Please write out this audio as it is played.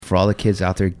for all the kids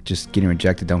out there just getting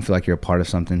rejected, don't feel like you're a part of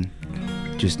something.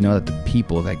 Just know that the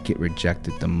people that get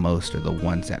rejected the most are the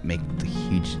ones that make the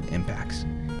huge impacts.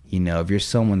 You know, if you're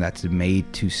someone that's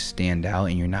made to stand out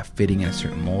and you're not fitting in a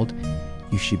certain mold,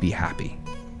 you should be happy,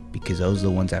 because those are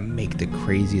the ones that make the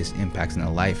craziest impacts in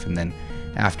their life. And then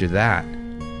after that,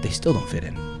 they still don't fit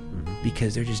in,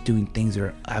 because they're just doing things that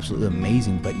are absolutely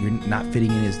amazing, but you're not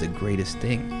fitting in is the greatest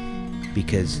thing,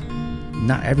 because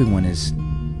not everyone is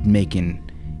making,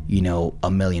 you know,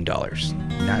 $1 million.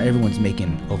 Not everyone's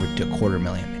making over to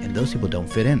 $250,000, and those people don't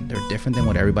fit in. They're different than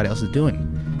what everybody else is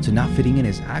doing. So not fitting in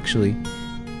is actually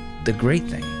the great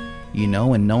thing, you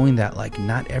know, and knowing that like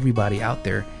not everybody out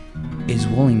there is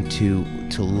willing to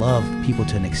love people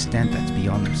to an extent that's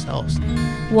beyond themselves.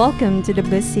 Welcome to the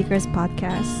Bliss Seekers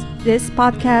podcast. This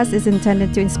podcast is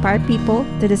intended to inspire people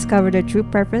to discover their true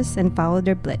purpose and follow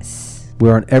their bliss.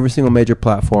 We're on every single major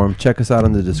platform. Check us out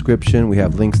in the description. We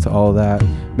have links to all of that.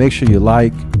 Make sure you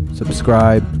like,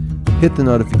 subscribe, hit the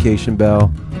notification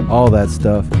bell, all that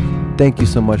stuff. Thank you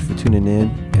so much for tuning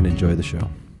in and enjoy the show.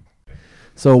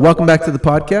 So welcome back to the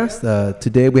podcast.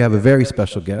 Today we have a very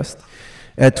special guest.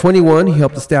 At 21, he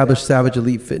helped establish Savage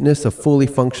Elite Fitness, a fully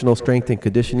functional strength and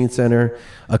conditioning center.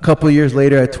 A couple of years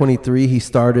later, at 23, he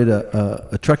started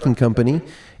a trucking company.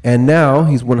 And now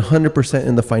he's 100%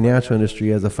 in the financial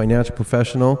industry as a financial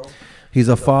professional. He's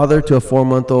a father to a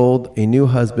 4-month-old, a new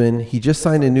husband. He just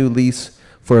signed a new lease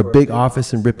for a big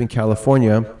office in Ripon,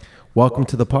 California. Welcome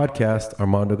to the podcast,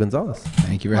 Armando Gonzalez.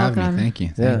 Thank you for having me. Thank you.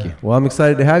 Thank you. Well, I'm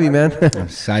excited to have you, man. I'm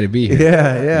excited to be here.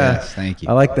 Yeah. Yes, thank you.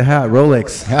 I like the hat,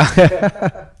 Rolex.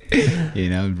 You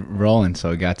know, rolling,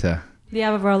 so I got to. Do you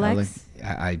have a Rolex?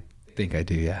 I think I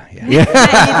do, yeah. You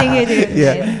think you do?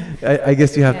 Yeah. I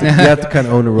guess you have to kind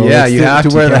of own a Rolex. Yeah, you have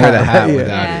to wear the hat right?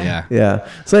 without it, Yeah.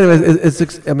 So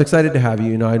anyways, I'm excited to have you.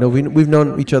 You know, I know we've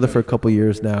known each other for a couple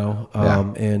years now.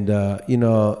 And, you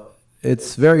know,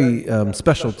 it's very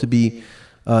special to be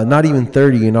not even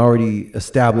 30 and already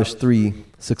established 3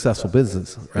 successful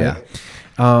businesses, right?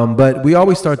 Yeah. But we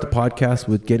always start the podcast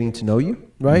with getting to know you,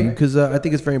 right? Because I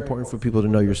think it's very important for people to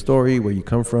know your story, where you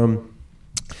come from,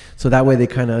 so that way they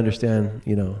kind of understand,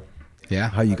 you know,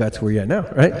 how you got to where you're at now,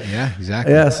 right? Yeah,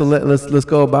 exactly. Yeah, so let's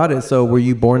go about it. So were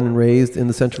you born and raised in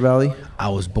the Central Valley? I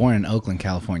was born in Oakland,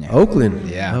 California. Oakland?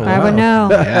 Yeah. Oh, I would know.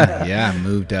 Yeah.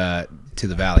 Moved to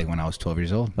the Valley when I was 12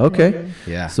 years old. Okay.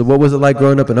 Yeah. So what was it like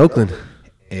growing up in Oakland?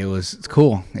 It was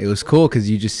cool. It was cool because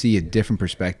you just see a different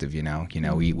perspective, you know.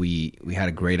 We had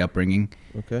a great upbringing.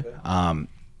 Okay.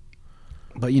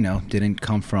 But, you know, didn't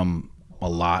come from a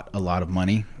lot of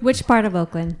money. Which part of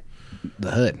Oakland?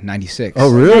 The hood, 96.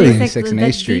 Oh, really? 96 and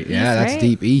 8th Street. Yeah, that's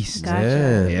deep east.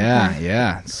 Gotcha.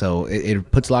 Yeah. So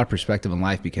it puts a lot of perspective in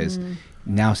life, because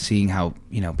now seeing how,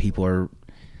 you know,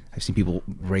 I've seen people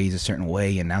raised a certain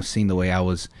way, and now seeing the way I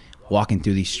was walking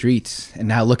through these streets, and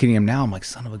now looking at him now, I'm like,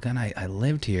 son of a gun, I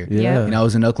lived here. Yeah. You know, I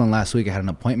was in Oakland last week. I had an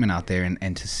appointment out there,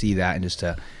 and to see that and just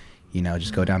to, you know,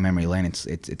 just go down memory lane,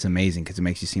 it's amazing, because it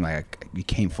makes you seem like you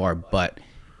came far. But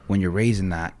when you're raised in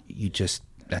that,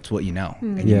 that's what you know,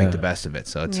 and you make the best of it.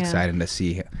 So it's exciting to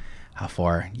see how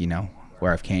far, you know,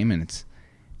 where I've came, and it's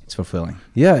fulfilling.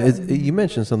 Yeah, you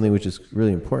mentioned something which is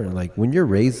really important. Like when you're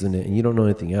raised in it and you don't know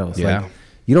anything else, like,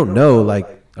 you don't know, like,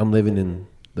 I'm living in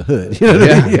the hood. You know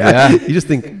what I mean? Yeah. You just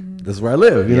think, this is where I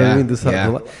live. You know what I mean? This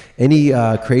is any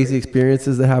crazy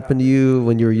experiences that happened to you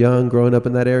when you were young, growing up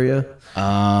in that area?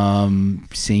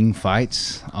 Seeing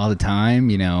fights all the time,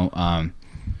 you know,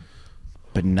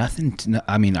 but nothing.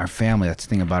 I mean, our family, that's the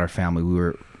thing about our family. We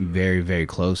were very, very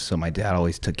close. So my dad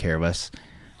always took care of us.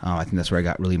 I think that's where I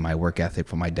got really my work ethic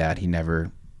from my dad. He never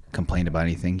complained about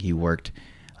anything. He worked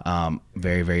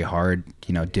very, very hard,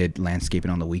 you know, did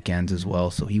landscaping on the weekends as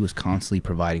well. So he was constantly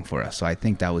providing for us. So I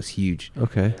think that was huge.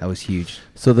 Okay. That was huge.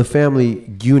 So the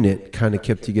family unit kind of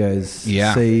kept you guys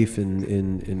safe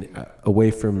and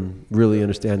away from really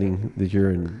understanding that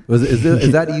you're in,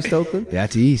 is that East Oakland? Yeah,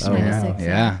 it's East. Oh, wow.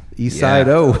 Yeah. East side.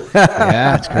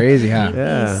 Yeah, it's crazy, huh?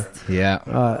 Yeah.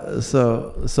 Yeah.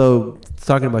 So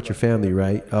talking about your family,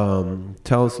 right?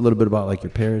 Tell us a little bit about like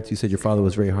your parents. You said your father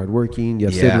was very hardworking. You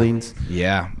have siblings.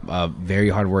 Yeah, very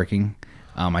hardworking.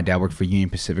 My dad worked for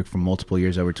Union Pacific for multiple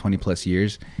years, over 20 plus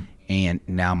years. And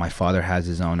now my father has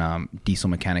his own diesel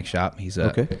mechanic shop. He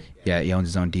owns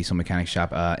his own diesel mechanic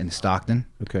shop in Stockton.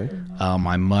 Okay.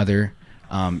 My mother,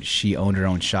 she owned her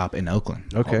own shop in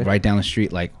Oakland. Okay. Right down the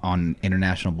street, like on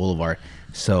International Boulevard.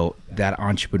 So that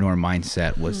entrepreneur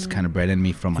mindset was kind of bred in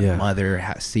me from my mother,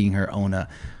 seeing her own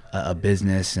a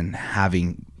business and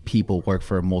having people work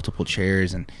for multiple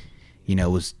chairs, and you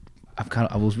know,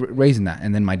 I was raised in that.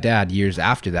 And then my dad, years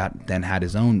after that, then had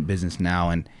his own business now,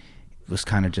 and was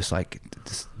kind of just like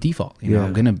this default. You know,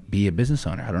 I'm gonna be a business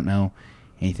owner. I don't know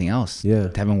anything else. Yeah.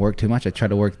 I haven't worked too much. I tried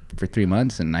to work for 3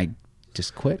 months and I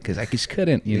just quit because I just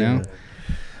couldn't. You know,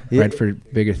 ready for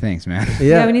bigger things, man. Do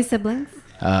you have any siblings?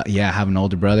 Yeah, I have an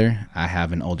older brother. I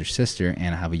have an older sister,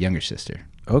 and I have a younger sister.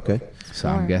 Okay. So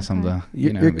I guess I'm the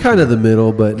you're kind of the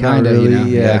middle, but not really. You know,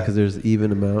 yeah, because there's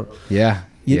even amount. Yeah.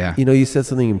 You know, you said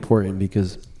something important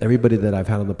because everybody that I've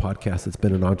had on the podcast that's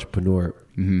been an entrepreneur,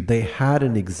 they had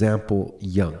an example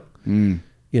young. You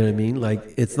know what I mean?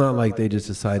 Like, it's not like they just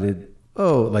decided,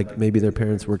 like maybe their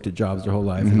parents worked at jobs their whole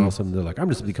life and all of a sudden they're like, I'm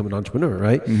just become an entrepreneur,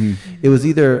 right? It was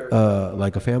either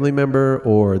like a family member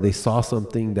or they saw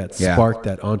something that sparked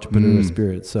that entrepreneurial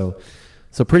spirit. So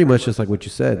pretty much just like what you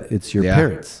said, it's your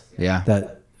parents. Yeah.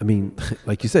 That, I mean,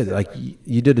 like you said, like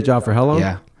you did a job for how long?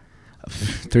 Yeah.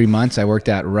 3 months. I worked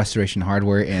at Restoration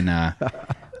Hardware in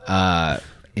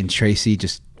Tracy,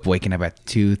 just waking up at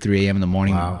 2-3 a.m. in the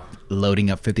morning,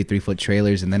 loading up 53-foot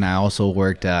trailers. And then I also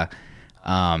worked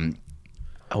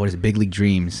Big League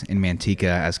Dreams in Manteca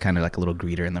as kind of like a little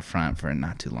greeter in the front for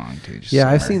not too long too.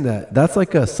 I've seen that. That's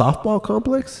like a softball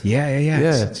complex. Yeah.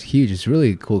 It's huge. It's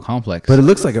really a cool complex. But it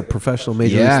looks like a professional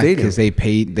major league stadium. Because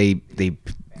they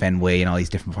Fenway and all these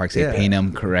different parks, they paint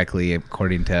them correctly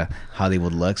according to how they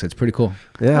would look. So it's pretty cool.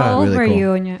 Yeah. How old really were cool.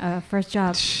 you in your first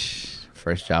job?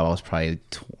 First job, I was probably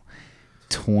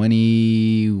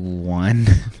 21.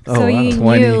 So you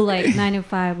knew like 9 to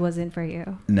 5 wasn't for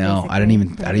you? No, I didn't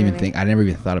even think. I never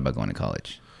even thought about going to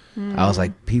college. I was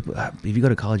like, people, if you go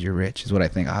to college, you're rich, is what I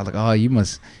think. I was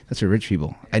like, that's for rich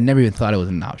people. I never even thought it was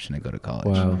an option to go to college.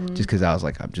 Wow. Just because I was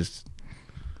like, I'm just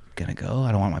gonna go.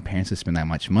 I don't want my parents to spend that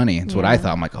much money. It's what I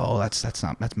thought. I'm like,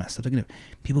 that's messed up.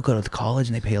 People go to college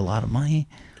and they pay a lot of money.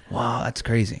 Wow, that's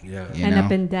crazy. Yeah. End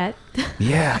up in debt.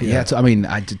 Yeah. So I mean,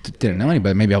 I didn't know any,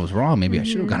 but maybe I was wrong. Maybe I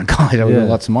should have gone to college. I was a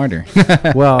lot smarter.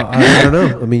 Well, I don't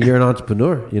know. I mean, you're an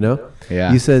entrepreneur, you know?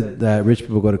 Yeah. You said that rich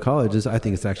people go to college. I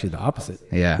think it's actually the opposite.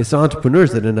 Yeah. It's the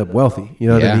entrepreneurs that end up wealthy. You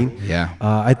know what I mean? Yeah.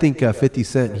 I think 50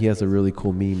 Cent, he has a really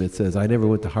cool meme that says, I never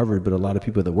went to Harvard, but a lot of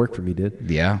people that worked for me did.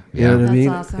 Yeah. You know what I mean?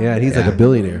 Awesome. Yeah, and he's like a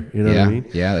billionaire. You know what I mean?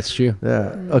 Yeah, that's true.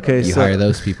 Yeah. Okay. You hire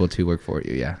those people to work for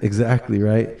you. Yeah. Exactly,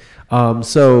 right?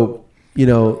 So, you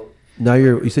know, now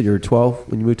you said you were 12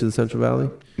 when you moved to the Central Valley?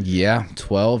 Yeah,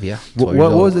 12, yeah. 12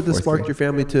 What was it that sparked your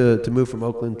family to move from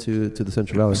Oakland to the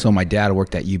Central Valley? So my dad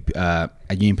worked at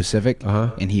Union Pacific,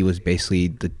 and he was basically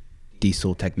the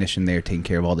diesel technician there, taking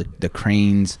care of all the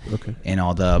cranes and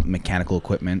all the mechanical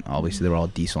equipment. Obviously, they were all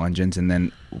diesel engines. And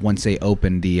then once they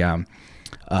opened the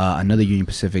another Union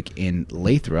Pacific in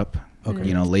Lathrop,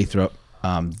 Lathrop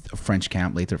French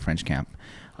Camp,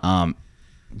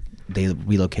 they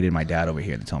relocated my dad over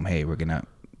here and told him, hey, we're gonna,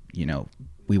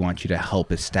 we want you to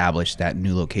help establish that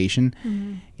new location.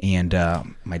 And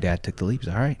my dad took the leap. He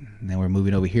was all right. And then we're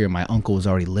moving over here. My uncle was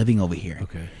already living over here.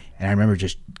 Okay. And I remember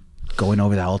just going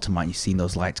over the Altamont, you seen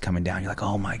those lights coming down. You're like,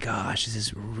 oh my gosh,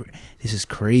 this is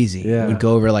crazy. Yeah. We'd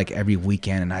go over like every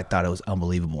weekend, and I thought it was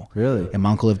unbelievable. Really? And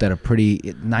my uncle lived at a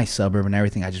pretty nice suburb and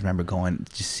everything. I just remember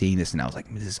just seeing this, and I was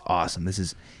like, this is awesome. This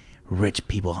is rich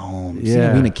people homes.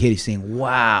 Yeah. Being a kid, you're saying,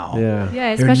 wow. Yeah,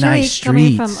 they're especially nice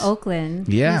coming streets. from Oakland.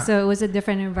 Yeah. So it was a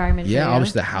different environment. Yeah, for you.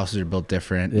 obviously the houses are built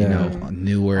different, Yeah.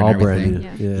 newer All and everything.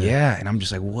 brand new. Yeah, and I'm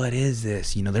just like, what is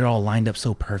this? They're all lined up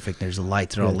so perfect. There's the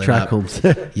lights, they're all lit track up. homes.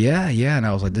 Yeah, and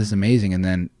I was like, this is amazing. And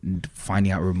then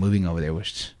finding out we're moving over there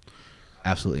was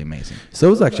absolutely amazing. So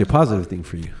it was actually a positive thing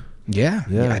for you. Yeah.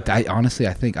 Yeah. I honestly,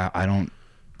 I think I don't.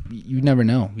 You never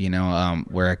know,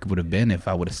 where I would have been if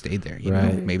I would have stayed there.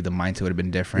 Right. Maybe the mindset would have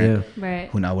been different. Yeah. Right.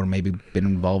 Who knows? I would have maybe been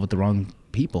involved with the wrong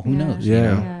people. Who knows?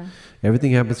 Yeah.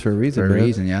 Everything happens for a reason. For a man.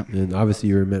 reason, yeah. And obviously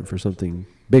you were meant for something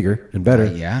bigger and better.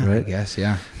 Yeah, right? I guess,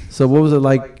 yeah. So what was it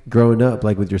like growing up,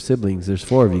 like with your siblings? There's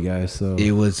 4 of you guys, so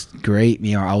it was great.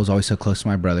 I was always so close to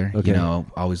my brother. Okay.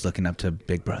 Always looking up to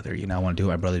big brother. I want to do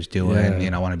what my brother's doing.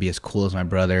 Yeah. I want to be as cool as my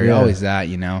brother. Yeah. Always that.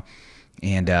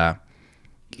 And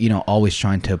always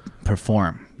trying to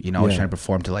perform. Always trying to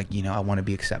perform to I want to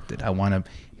be accepted. I want to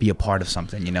be a part of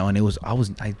something. And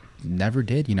I never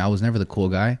did. I was never the cool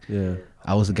guy. Yeah.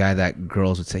 I was the guy that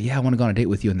girls would say, "Yeah, I want to go on a date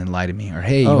with you," and then lie to me, or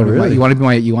 "Hey, you really? want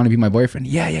to be my boyfriend?"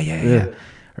 Yeah.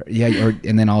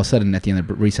 And then all of a sudden at the end of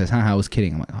the recess, I was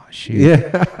kidding. I'm like, "Oh shoot,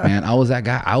 Yeah. man, I was that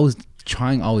guy. I was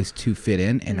trying always to fit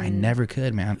in, and I never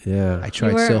could, man. Yeah. I tried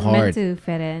You were so hard. meant to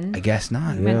fit in. I guess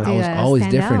not. You meant I was to, always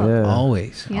stand different. out.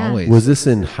 Yeah. Always. Was this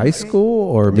in high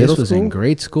school or middle This was school? in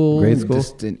grade school. Grade school?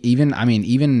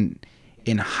 Even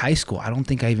in high school, I don't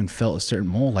think I even felt a certain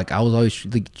mold. Like I was always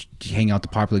hanging out with the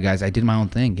popular guys. I did my own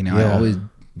thing. I always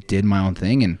did my own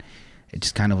thing, and it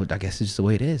just kind of, I guess it's just the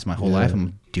way it is. My whole life,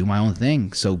 I'm do my own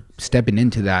thing. So stepping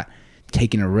into that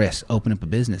taking a risk, open up a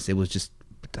business. It was just,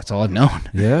 that's all I've known.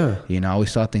 Yeah. You know, I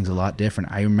always saw things a lot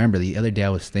different. I remember the other day I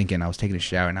was taking a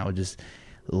shower and I was just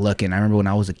looking. I remember when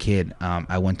I was a kid,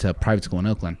 I went to private school in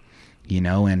Oakland, you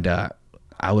know, and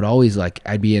I would always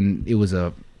it was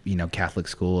a, you know, Catholic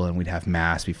school, and we'd have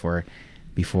mass before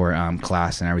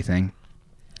class and everything.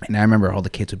 And I remember all the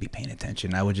kids would be paying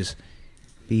attention. I would just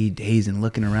be dazed and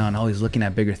looking around, always looking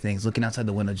at bigger things, looking outside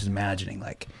the window, just imagining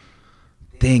like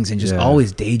things, and just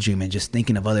always daydreaming, just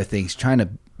thinking of other things,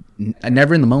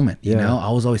 never in the moment, you know. I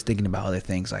was always thinking about other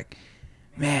things, like,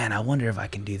 man, I wonder if I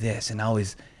can do this. And I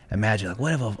always imagine, like,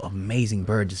 what if an amazing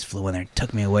bird just flew in there and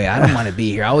took me away? I don't want to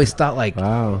be here. I always thought, like,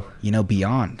 wow, you know,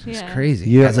 beyond. It's crazy.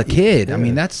 Yeah. As a kid, I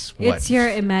mean, that's what. It's your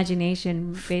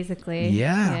imagination, basically.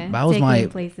 Yeah. That was my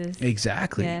places.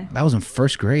 Exactly. Yeah. That was in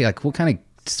first grade. Like, what kind of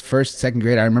second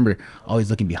grade? I remember always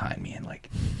looking behind me and like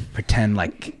pretend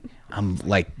like I'm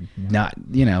like not,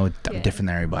 you know, different than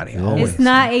everybody. Yeah. It's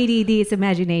not ADD, it's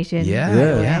imagination.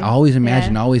 Yeah. I always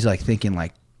imagine, always like thinking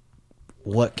like,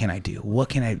 what can I do?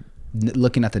 Looking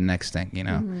at the next thing, you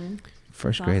know. Mm-hmm.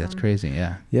 First grade, that's crazy.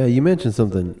 Yeah. Yeah, you mentioned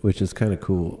something which is kind of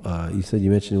cool. You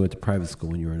mentioned you went to private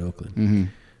school when you were in Oakland. Mm-hmm.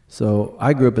 So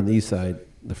I grew up in the East Side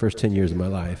the first 10 years of my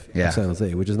life in San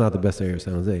Jose, which is not the best area of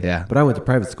San Jose. Yeah. But I went to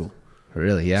private school.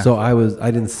 Really? Yeah. So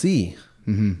I didn't see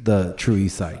the true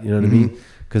East Side. You know what I mean?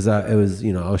 Because I was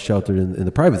sheltered in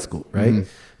the private school, right? Mm-hmm.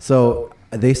 So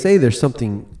they say there's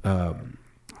something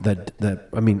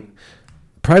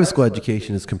private school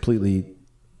education is completely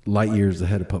light years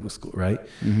ahead of public school, right?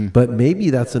 Mm-hmm. But maybe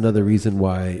that's another reason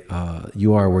why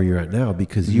you are where you're at now,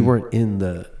 because you weren't in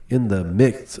the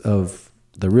mix of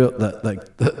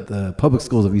the public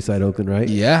schools of Eastside Oakland, right?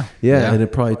 Yeah. And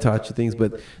it probably taught you things,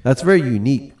 but that's very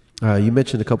unique. You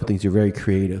mentioned a couple things. You're very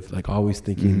creative, like always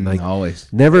thinking, like always,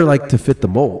 never like to fit the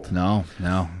mold. No.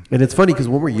 And it's funny because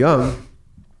when we're young,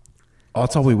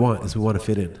 that's all we want is we want to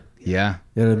fit in. Yeah.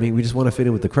 You know what I mean? We just want to fit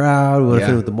in with the crowd. We want to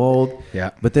fit in with the mold.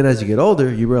 Yeah. But then as you get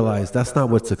older, you realize that's not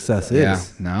what success is. Yeah.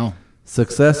 No.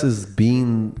 Success is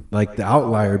being like the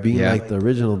outlier, being like the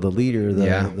original, the leader,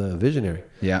 the visionary.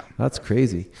 Yeah. That's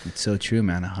crazy. It's so true,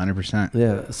 man. 100%.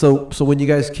 Yeah. So when you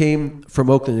guys came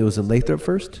from Oakland, it was in Lathrop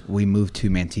first? We moved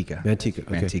to Manteca. Okay.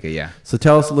 Manteca, yeah. So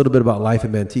tell us a little bit about life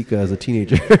in Manteca as a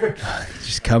teenager.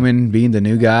 Just being the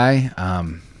new guy,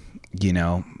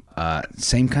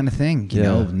 same kind of thing, you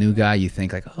know, new guy, you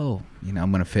think like, oh, you know,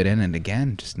 I'm going to fit in, and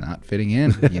again, just not fitting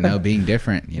in, you know, being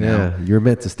different, you know. You're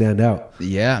meant to stand out.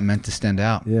 Yeah, meant to stand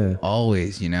out. Yeah.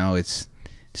 Always, you know, it's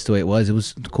just the way it was. It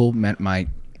was cool, met my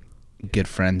good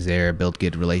friends there, built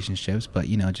good relationships, but,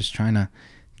 you know, just trying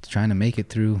to make it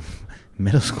through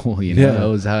middle school, you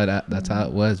know. That's how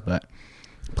it was, but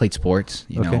played sports,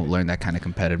 you know, learned that kind of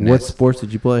competitiveness. What sports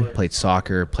did you play? Played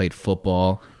soccer, played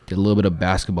football. Did a little bit of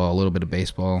basketball, a little bit of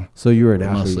baseball. So you were an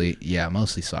athlete?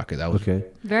 Mostly soccer. That was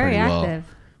very active.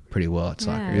 Pretty well at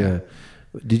soccer. Yeah.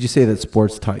 Did you say that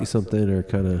sports taught you something, or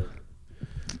kind of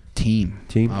team?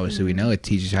 Obviously, we know it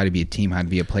teaches you how to be a team, how to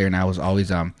be a player. And I was always,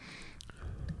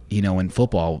 in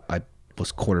football, I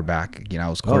was quarterback. You know, I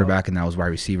was quarterback, and I was wide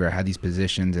receiver. I had these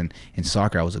positions, and in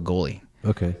soccer, I was a goalie.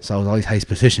 Okay. So I was always high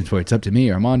positions where it's up to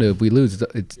me, Armando. If we lose,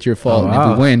 it's your fault. And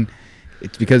if we win,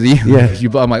 it's because of you.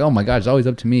 Yeah. I'm like, oh my God, it's always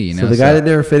up to me. You know? So the guy that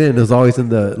never fit in was always in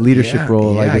the leadership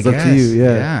role. Like, it's up to you.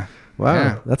 Yeah. Wow.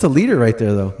 Yeah. That's a leader right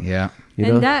there, though. Yeah. You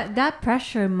know? That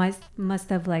pressure must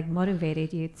have like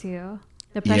motivated you too.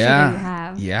 The pressure that you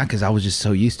have. Yeah, because I was just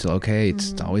so used to,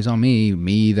 it's always on me.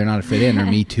 Me, they're not a fit in, or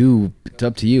me too. It's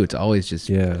up to you. It's always just,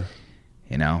 you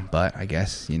know, but I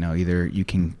guess, you know, either you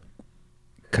can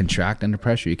contract under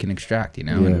pressure, you can extract, you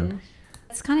know. Yeah.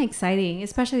 It's kind of exciting,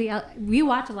 especially we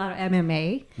watch a lot of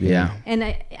MMA. Yeah. And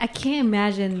I can't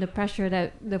imagine the pressure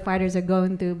that the fighters are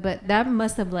going through, but that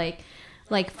must have like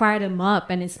fired them up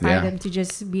and inspired them to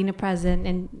just be in the present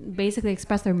and basically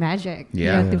express their magic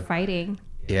through fighting.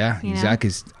 Yeah, exactly.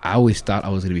 'Cause I always thought I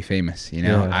was going to be famous, you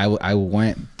know. I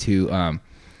went to,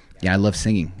 I love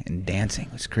singing and dancing.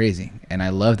 It was crazy. And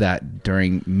I loved that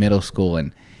during middle school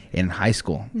and in high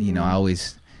school. Mm-hmm. You know,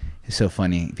 it's so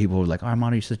funny. People were like,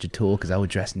 Armando, you're such a tool, because I would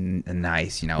dress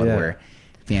nice. You know, I would wear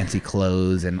fancy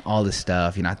clothes and all this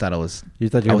stuff. You know, I thought you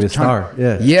thought you were going to be a star.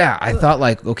 Yeah, I thought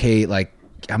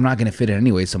I'm not going to fit in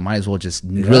anyway, so might as well just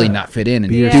really not fit in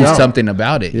and do something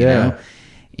about it, you know?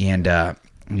 And,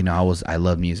 you know, I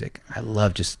love music. I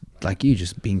love just like you,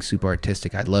 just being super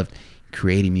artistic. I love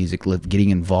creating music, getting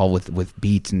involved with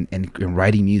beats and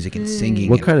writing music and singing.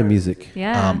 What kind of music?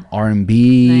 Yeah.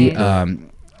 R&B, nice.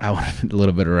 I want a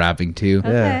little bit of rapping too.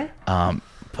 Okay.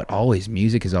 But but always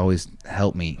music has always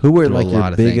helped me. Who were like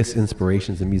your biggest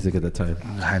inspirations in music at the time?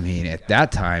 I mean, at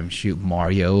that time,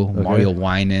 Mario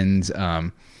Winans,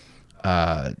 Chris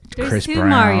two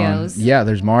Brown. Marios. Yeah,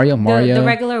 there's Mario. The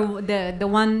regular, the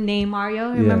one named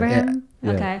Mario. Remember him?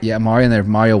 Yeah. Okay. Yeah, Mario, and there's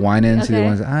Mario Winans. Okay. The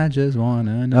ones I just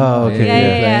wanna know. Oh,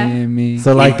 okay. Yeah. Me.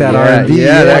 So like that R&B.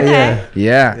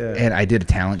 Yeah. And I did a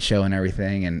talent show and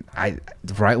everything. And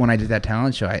right when I did that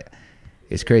talent show,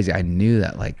 it's crazy. I knew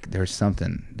that like there was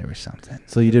something.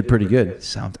 So you did pretty good.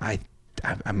 I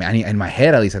mean, in my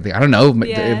head at least, I think, I don't know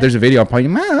if there's a video, I'm probably,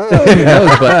 who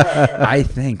knows? But I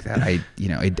think that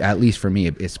at least for me,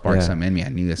 it sparked something in me. I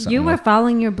knew that something. You were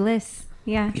following your bliss.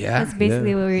 Yeah. That's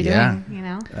basically what we were doing, you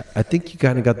know? I think you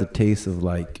kind of got the taste of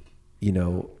like,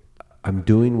 I'm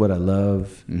doing what I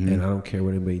love and I don't care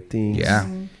what anybody thinks. Yeah.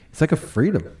 It's like a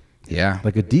freedom. Yeah.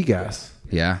 Like a degas.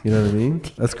 Yeah. You know what I mean?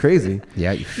 That's crazy.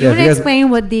 Yeah. You would explain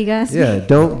what degas means?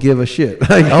 Don't give a shit.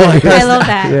 Like, I love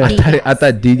that. Yeah. I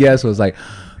thought degas was like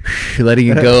letting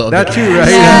it go. That too,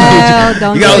 right? No,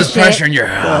 don't you got all this pressure and you're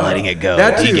letting it go.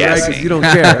 That too, right? Because you don't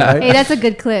care, right? Hey, that's a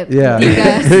good clip. Yeah.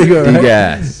 Degas. There you go, right?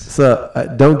 Degas.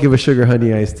 So don't give a sugar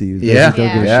honey iced tea. Don't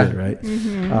give a shit, right?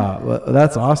 Mm-hmm. Well,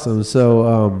 that's awesome.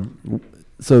 So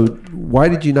why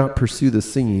did you not pursue the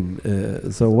singing?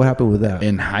 So what happened with that?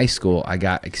 In high school, I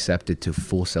got accepted to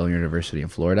Full Sail University in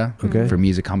Florida for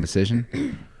music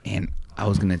composition. And I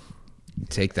was going to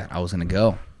take that. I was going to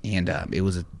go. And it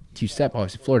was a huge step.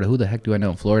 Obviously, Florida. Who the heck do I know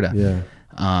in Florida? Yeah.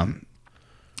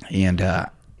 And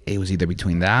it was either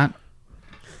between that,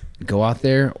 go out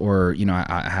there, or,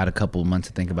 I had a couple of months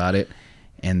to think about it.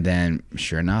 And then,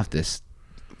 sure enough, this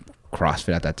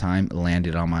CrossFit at that time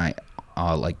landed on my,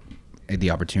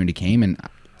 the opportunity came, and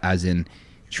as in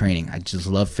training, I just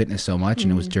love fitness so much,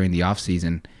 and it was during the off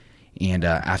season, and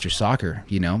after soccer,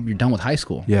 you're done with high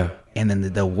school, and then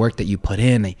the work that you put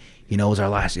in, it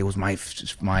was my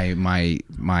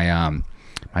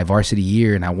varsity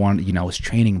year, and I wanted, I was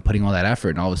training and putting all that effort,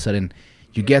 and all of a sudden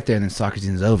you get there and then soccer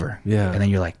season's over, and then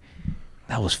you're like,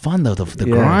 that was fun though, the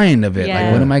grind of it,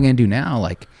 like what am I gonna do now,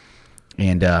 like,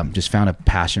 and just found a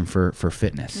passion for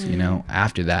fitness,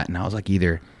 after that, and I was like,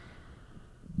 either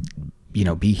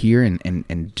be here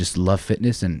and just love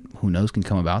fitness, and who knows can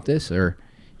come about this, or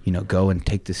go and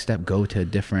take this step, go to a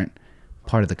different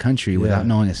part of the country without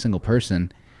knowing a single person,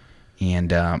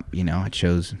 and I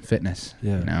chose fitness.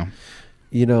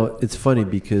 It's funny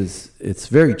because it's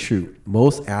very true.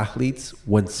 Most athletes,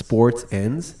 when sports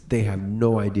ends, they have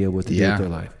no idea what to do with their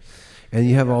life, and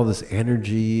you have all this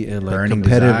energy and like burning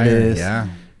competitiveness, desire,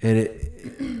 and it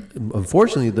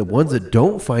unfortunately, the ones that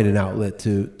don't find an outlet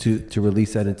to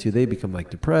release that into, they become like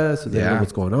depressed, or they don't know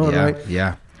what's going on, right?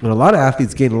 Yeah. And a lot of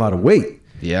athletes gain a lot of weight.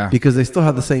 Yeah. Because they still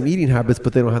have the same eating habits,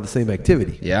 but they don't have the same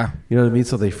activity. Yeah. You know what I mean?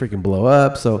 So they freaking blow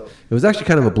up. So it was actually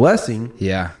kind of a blessing.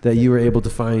 Yeah. That you were able to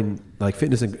find like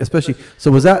fitness, and especially.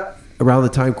 So was that around the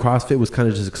time CrossFit was kind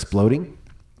of just exploding?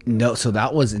 No. So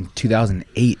that was in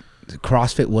 2008.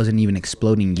 CrossFit wasn't even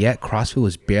exploding yet. CrossFit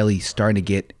was barely starting to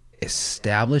get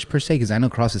established per se, because I know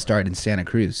CrossFit started in Santa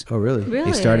Cruz. Oh, really?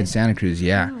 They started in Santa Cruz,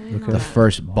 yeah. The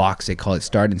first box, they call it,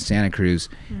 started in Santa Cruz,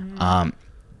 and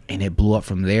it blew up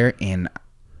from there. And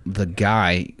the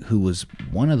guy who was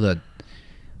one of the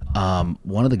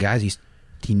guys,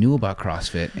 he knew about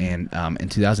CrossFit, and in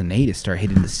 2008 it started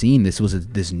hitting the scene. This was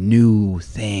this new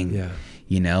thing,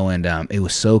 and it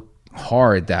was so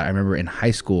hard that I remember in high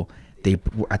school,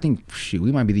 I think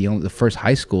we might be the first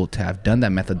high school to have done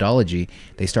that methodology.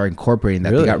 They started incorporating that.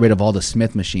 Really? They got rid of all the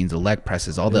Smith machines, the leg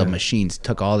presses, all the machines,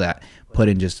 took all that, put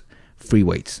in just free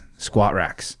weights, squat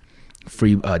racks,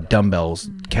 free dumbbells,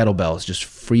 kettlebells, just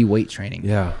free weight training.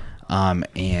 Yeah.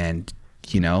 And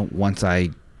once I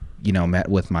met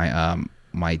with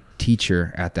my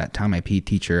teacher at that time, my PE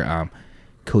teacher,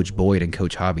 Coach Boyd and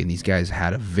Coach Hobby, and these guys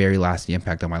had a very lasting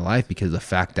impact on my life, because of the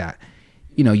fact that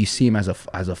you see him as a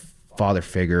father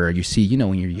figure, or you see,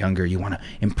 when you're younger, you want to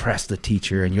impress the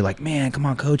teacher, and you're like, man, come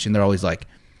on, coach, and they're always like,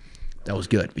 that was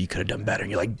good, but you could have done better, and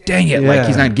you're like, dang it, like,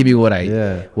 he's not giving me what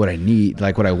I need,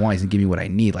 like what I want, he's gonna give me what I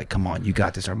need, like, come on, you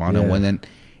got this, Armando.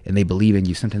 And they believe in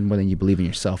you sometimes more than you believe in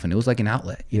yourself, and it was like an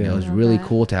outlet. It was really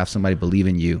cool to have somebody believe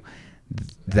in you,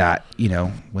 that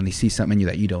when they see something in you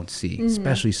that you don't see,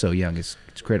 especially so young, it's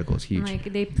critical, it's huge.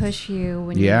 Like they push you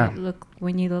when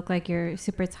you look like you're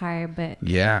super tired, but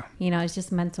it's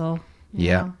just mental.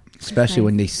 Especially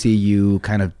when they see you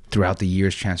kind of throughout the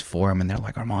years transform, and they're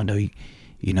like, Armando,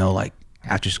 like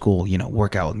after school,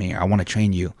 work out with me, I want to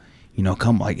train you,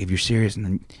 come, like if you're serious. And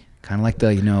then kind of like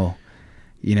the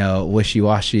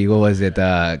wishy-washy, what was it,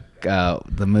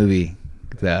 the movie,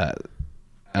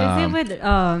 Is it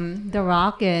with The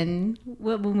Rock and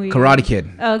when we Karate Kid?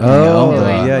 Okay. Oh,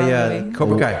 yeah.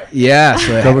 Cobra Kai. Yeah,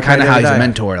 so kind of how he's a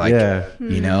mentor, like Yeah.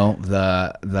 you know,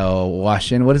 the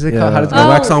wash-in. What is it called? How does it go?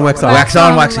 Wax on, wax off. Wax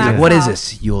on, wax off. He's like, what is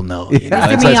this? You'll know. You know?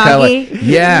 Mr. And so it's kinda like, Miyagi.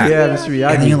 yeah, Mr.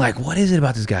 Miyagi. And then you're like, what is it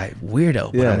about this guy?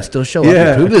 Weirdo, but Yeah. I'm gonna still show up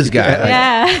and prove this guy. Like,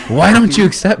 Yeah. why don't you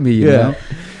accept me? You Yeah. know,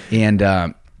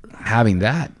 and having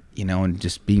that, you know, and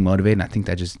just being motivated. And I think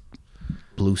that just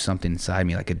blew something inside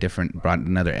me, like brought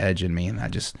another edge in me, and I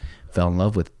just fell in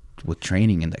love with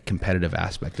training and the competitive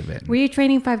aspect of it. Were you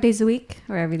training 5 days a week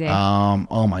or every day?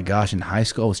 Oh my gosh, in high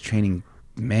school I was training,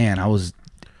 man, I was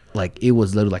like, it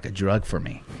was literally like a drug for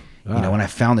me. You know, when I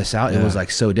found this out, it was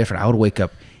like so different. I would wake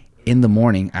up in the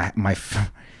morning,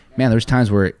 there's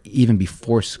times where even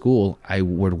before school, I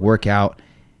would work out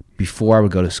before I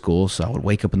would go to school. So I would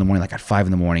wake up in the morning, like at 5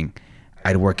 in the morning,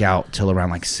 I'd work out till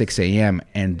around like 6 a.m.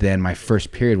 And then my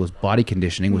first period was body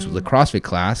conditioning, which was a CrossFit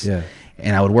class. Yeah.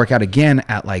 And I would work out again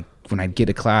at like, when I'd get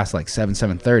to class, like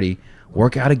 7:30,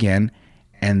 work out again.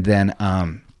 And then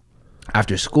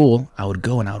after school, I would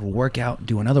go and I would work out,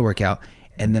 do another workout.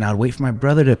 And then I'd wait for my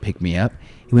brother to pick me up.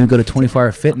 He would go to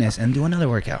 24-hour fitness and do another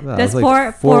workout. Wow, That's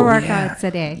like four workouts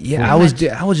a day. Yeah, I was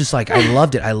just like, I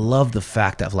loved it. I loved the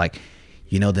fact of like,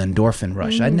 you know, the endorphin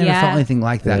rush. I'd never felt anything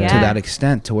like that to that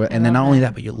extent. To where, and then not only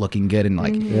that, but you're looking good and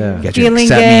like, you got to feeling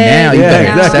accept good. me now. You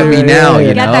better accept me now. You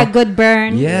You got know? that good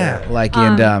burn. Yeah, like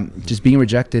and just being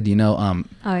rejected. You know,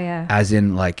 as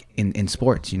in like in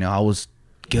sports. You know, I was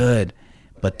good,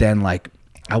 but then like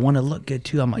I want to look good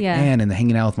too. I'm like, man, and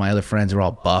hanging out with my other friends are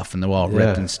all buff and they're all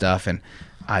ripped and stuff, and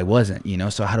I wasn't. You know,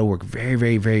 so I had to work very,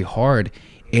 very, very hard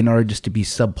in order just to be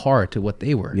subpar to what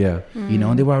they were. Yeah. You know,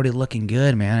 and they were already looking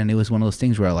good, man. And it was one of those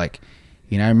things where like,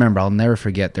 you know, I remember, I'll never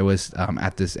forget, there was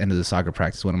at this end of the soccer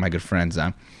practice, one of my good friends,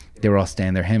 they were all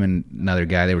standing there, him and another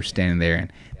guy, they were standing there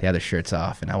and they had their shirts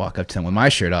off, and I walk up to them with my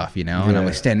shirt off, you know, and I'm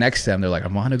like standing next to them. They're like,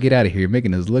 Armando, get out of here. You're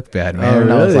making us look bad, man. Oh,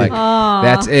 and I was really? like,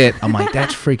 that's it. I'm like,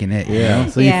 that's freaking it. You know?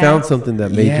 So you found something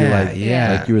that made you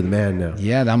like you were the man now.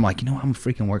 Yeah. I'm like, you know, I'm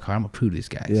freaking work hard. I'm going to prove to these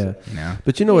guys. Yeah. You know?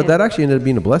 But you know what? That actually ended up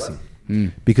being a blessing.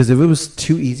 Because if it was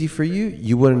too easy for you,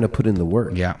 you wouldn't have put in the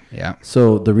work. Yeah.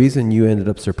 So the reason you ended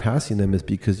up surpassing them is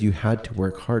because you had to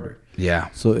work harder. Yeah.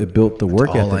 So it built the work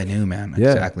ethic. All I knew, man.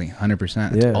 Yeah. Exactly.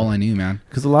 100%. That's all I knew, man.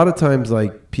 Because a lot of times,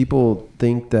 like, people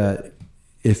think that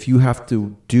if you have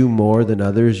to do more than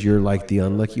others, you're like the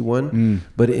unlucky one.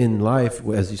 But in life,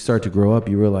 as you start to grow up,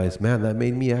 you realize, man, that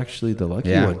made me actually the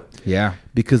lucky one. Yeah.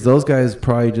 Because those guys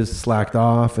probably just slacked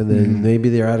off, and then maybe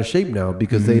they're out of shape now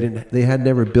because they had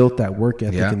never built that work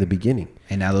ethic in the beginning.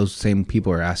 And now those same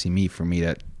people are asking me for me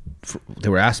to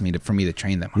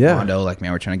train them. Armando, like,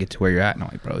 man, we're trying to get to where you're at. And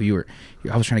I'm like, bro,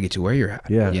 I was trying to get to where you're at.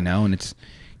 Yeah. You know, and it's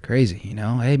crazy, you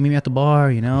know. Hey, meet me at the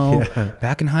bar, you know.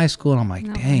 Back in high school, and I'm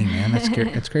like, dang, man,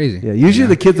 that's crazy. Yeah. Usually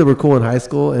the kids that were cool in high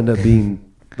school end up being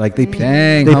like they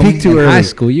peak too early. High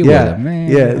school, you were the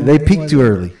man. Yeah, they peaked too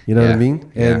early. You know what I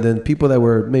mean? And then people that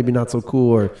were maybe not so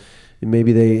cool, or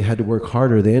maybe they had to work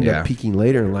harder, they end up peaking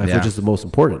later in life, which is the most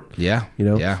important. Yeah. You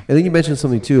know. Yeah. And then you mentioned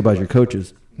something too about your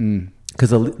coaches,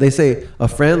 because they say a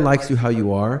friend likes you how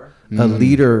you are, a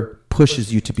leader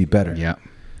pushes you to be better. Yeah.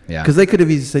 Yeah. Because they could have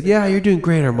easily said, yeah, you're doing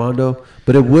great, Armando,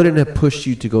 but it wouldn't have pushed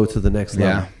you to go to the next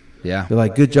level. Yeah. They're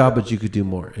like, good job, but you could do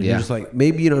more. And you're just like,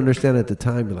 maybe you don't understand at the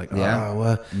time. You're like,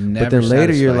 well. But then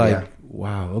later you're like,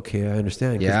 wow, okay, I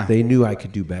understand. Because they knew I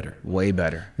could do better. Way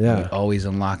better. Yeah. You always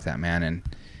unlock that, man. And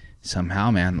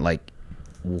somehow, man, like,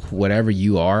 whatever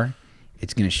you are,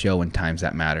 it's going to show in times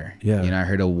that matter. Yeah. You know, I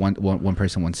heard one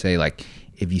person once say, like,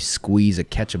 if you squeeze a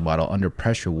ketchup bottle under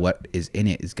pressure, what is in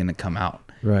it is going to come out.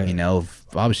 Right. You know, if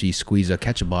obviously you squeeze a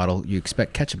ketchup bottle, you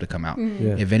expect ketchup to come out.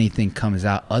 Yeah. If anything comes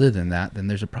out other than that, then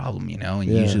there's a problem, you know, and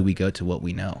usually we go to what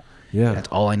we know. Yeah. That's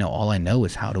all I know. All I know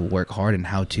is how to work hard and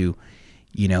how to,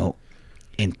 you know,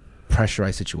 in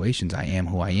pressurized situations, I am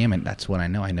who I am. And that's what I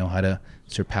know. I know how to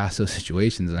surpass those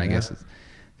situations. And I guess it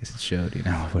showed, you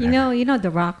know. Whatever. You know The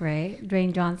Rock, right?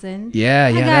 Dwayne Johnson.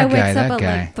 Yeah, that guy wakes up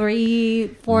at like 3,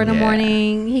 4 in the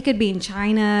morning. He could be in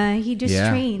China. He just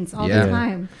trains all the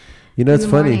time. You know, it's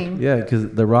funny. Yeah,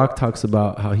 because The Rock talks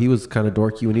about how he was kind of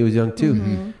dorky when he was young too.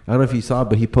 I don't know if you saw it,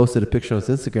 but he posted a picture on his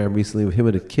Instagram recently with him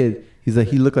and a kid. He's like,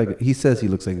 he says he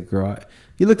looks like a girl.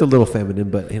 He looked a little feminine,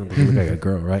 but he don't think he looked like a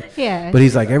girl, right? Yeah. But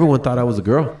he's like, everyone thought I was a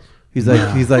girl. He's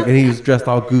like, and he was dressed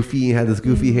all goofy. He had this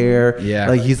goofy hair. Yeah.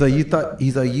 Like, he's like,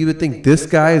 you would think this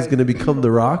guy is going to become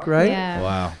The Rock, right? Yeah.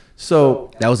 Wow. So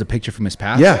that was a picture from his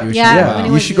past. Yeah.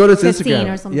 You should go to his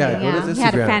Instagram or something. Yeah, go to his Instagram. He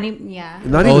had a fanny. Yeah.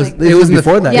 Not even. It was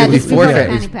before that. Yeah, it was before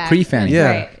fanny pack. Pre-fanny. Yeah.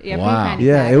 Right. Yeah. Wow. Pre-fanny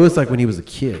Yeah. pack. It was like when he was a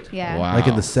kid. Yeah. Wow. Like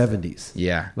in the 70s.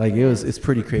 Yeah. Like it's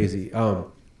pretty crazy.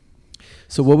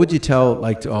 So what would you tell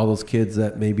like to all those kids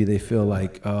that maybe they feel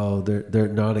like, oh, they're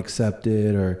not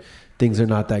accepted or things are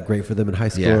not that great for them in high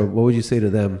school? Yeah. What would you say to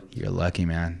them? You're lucky,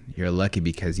 man. You're lucky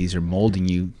because these are molding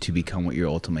you to become what you're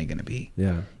ultimately going to be.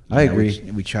 Yeah, I agree.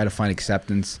 We try to find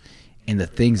acceptance in the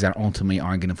things that ultimately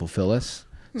aren't going to fulfill us.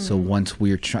 So once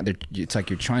we're trying, it's like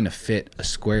you're trying to fit a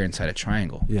square inside a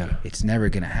triangle. Yeah. It's never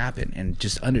going to happen. And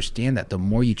just understand that the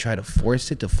more you try to force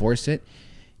it,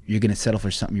 you're going to settle for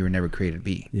something you were never created to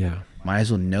be. Yeah. Might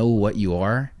as well know what you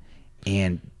are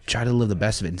and try to live the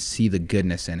best of it and see the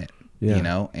goodness in it, you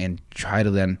know, and try to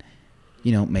then,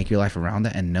 you know, make your life around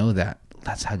that and know that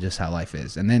that's just how life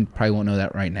is. And then probably won't know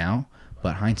that right now,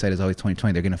 but hindsight is always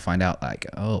 20/20. They're going to find out like,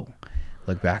 oh,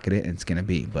 look back at it and it's going to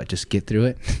be, but just get through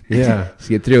it. Yeah. Just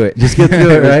get through it. Just get through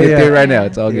it, right? Get through it right now.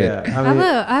 It's all good. I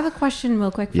have a question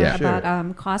real quick about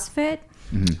CrossFit.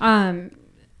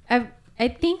 I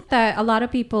think that a lot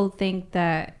of people think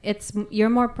that you're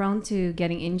more prone to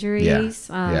getting injuries.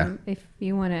 If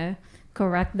you want to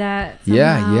correct that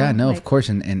somehow. No, of course.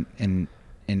 In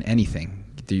anything,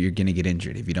 you're going to get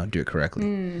injured if you don't do it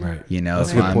correctly. Right. You know,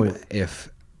 that's a good point. If,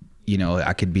 you know,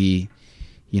 I could be,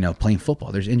 you know, playing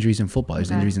football. There's injuries in football.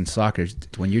 There's injuries in soccer.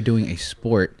 When you're doing a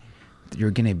sport,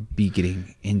 you're going to be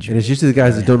getting injured. And it's usually the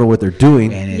guys that don't know what they're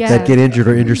doing that get injured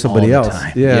or injure somebody else.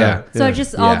 So it's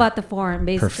just all about the form,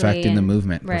 basically. Perfecting the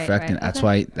movement. Perfecting. Right. That's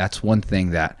why, that's one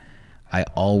thing that I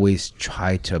always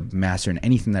try to master in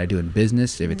anything that I do in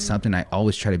business. If it's something, I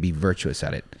always try to be virtuous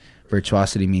at it.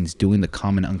 Virtuosity means doing the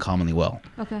common uncommonly well.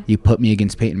 Okay. You put me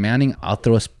against Peyton Manning,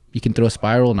 you can throw a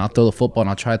spiral and I'll throw the football and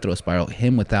I'll try to throw a spiral.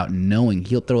 Him, without knowing,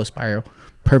 he'll throw a spiral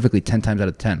perfectly 10 times out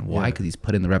of 10. Why? Because he's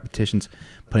put in the repetitions,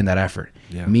 put in that effort.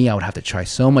 Me, I would have to try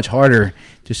so much harder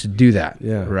just to do that.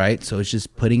 Right? So it's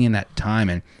just putting in that time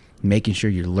and making sure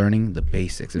you're learning the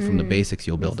basics. And from the basics,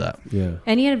 you'll build up.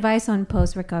 Any advice on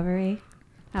post-recovery?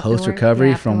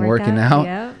 Post-recovery from working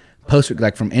out?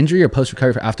 Like from injury or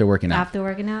post-recovery after working out? After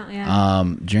working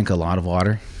out, drink a lot of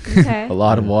water. A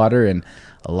lot of water and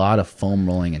a lot of foam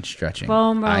rolling and stretching.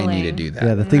 I need to do that.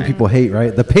 Yeah, the thing people hate,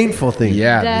 right? The painful thing.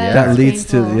 That leads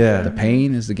to, the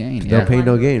pain is the gain. No pain,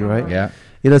 no gain, right? Yeah.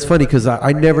 You know, it's funny because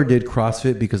I never did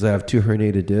CrossFit because I have 2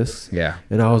 herniated discs. Yeah.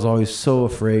 And I was always so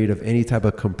afraid of any type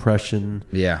of compression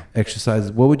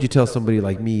exercises. What would you tell somebody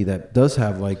like me that does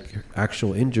have like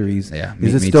actual injuries? Yeah,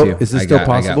 is it still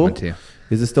possible?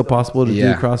 Is it still possible to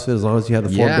do CrossFit as long as you have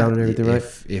the form down and everything, right?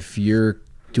 If you're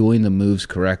doing the moves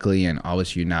correctly and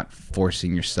obviously you're not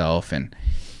forcing yourself and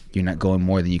you're not going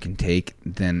more than you can take,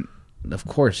 then of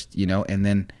course, you know, and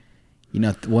then, you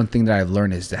know, one thing that I've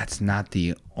learned is that's not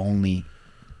the only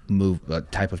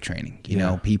type of training. You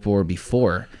know, people were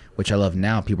before, which I love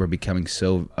now, people are becoming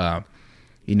so,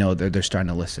 you know, they're starting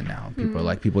to listen now. People are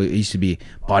like, it used to be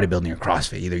bodybuilding or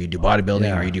CrossFit. Either you do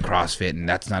bodybuilding or you do CrossFit, and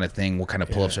that's not a thing. What kind of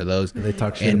pull-ups are those? And they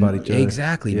talk shit about each other.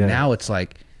 Exactly. Now it's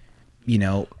like, you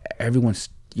know, everyone's,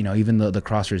 you know, even the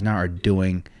CrossFitters now are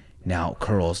doing now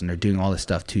curls and they're doing all this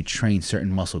stuff to train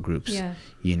certain muscle groups,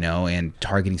 you know, and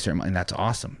targeting certain, and that's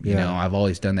awesome. You know, I've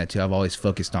always done that too. I've always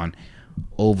focused on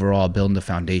overall building the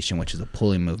foundation, which is the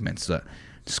pulling movements,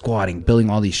 squatting, building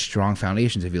all these strong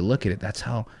foundations. If you look at it, that's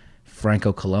how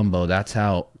Franco Columbu, that's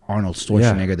how Arnold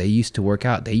Schwarzenegger, they used to work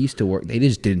out. They just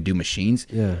didn't do machines.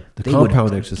 The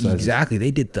compound exercises. Exactly.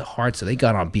 They did the hard stuff. They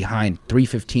got on behind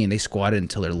 315. They squatted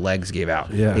until their legs gave out.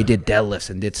 They did deadlifts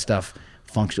and did stuff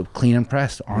functional, clean and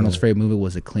press. Arnold's favorite movement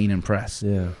was a clean and press.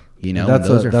 You know, that's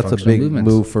a big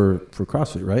move for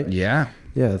CrossFit, right? Yeah,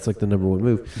 it's like the number one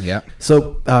move.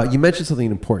 So you mentioned something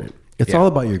important. It's all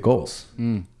about your goals.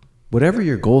 Whatever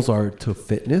your goals are to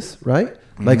fitness, right?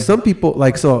 Like some people,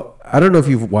 so I don't know if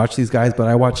you've watched these guys, but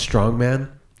I watch Strongman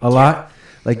a lot.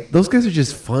 Like those guys are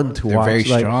just fun to watch. They're very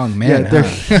strong, man. Yeah, they're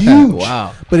huge.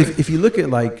 Wow. But if you look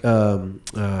at like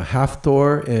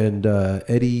Hafthor and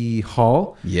Eddie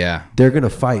Hall, they're gonna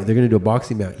fight. They're gonna do a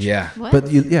boxing match. What? But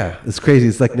it's crazy.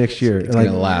 It's like next year. It's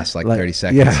gonna last like 30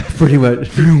 seconds. Yeah, pretty much.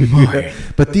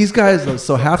 But these guys,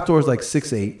 so Hafthor is like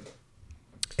 6'8".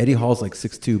 Eddie Hall's like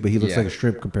 6'2", but he looks like a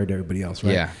shrimp compared to everybody else,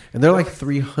 right? And they're like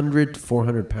 300 to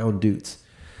 400 pound dudes.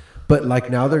 But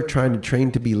like now they're trying to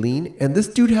train to be lean, and this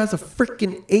dude has a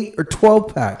freaking 8 or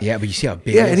 12 pack. Yeah, but you see how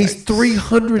big. Yeah, and he's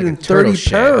 330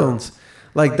 pounds.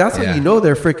 Like that's how you know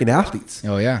they're freaking athletes.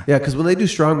 Oh yeah. Yeah, because when they do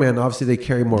strongman, obviously they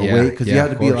carry more weight because you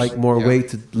have to be like more weight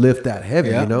to lift that heavy.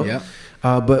 You know.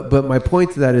 But my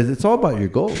point to that is it's all about your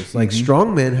goals. Like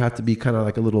strongmen have to be kind of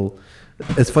like a little.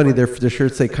 It's funny, their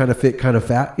shirts say kind of fit, kind of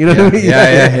fat. You know what I mean?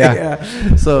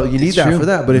 Yeah. So you need that for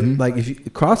that. But if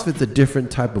CrossFit's a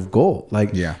different type of goal.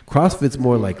 Like CrossFit's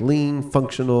more like lean,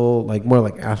 functional, like more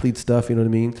like athlete stuff. You know what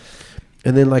I mean?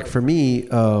 And then like for me,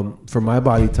 for my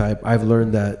body type, I've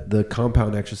learned that the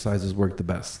compound exercises work the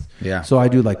best. Yeah. So I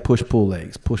do like push pull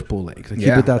legs. I keep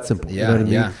it that simple. You know what I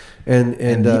mean?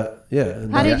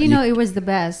 And how did you know it was the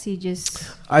best?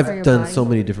 I've done so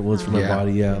many different ones for my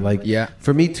body. Yeah. Like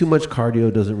for me, too much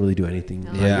cardio doesn't really do anything.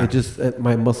 No. Yeah. Like it just,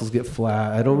 my muscles get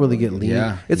flat. I don't really get lean.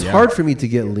 Yeah. It's hard for me to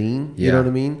get lean. You know what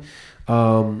I mean?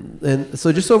 And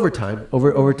so just over time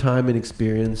and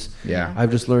experience,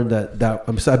 I've just learned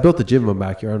that I built the gym in my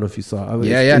backyard. I don't know if you saw.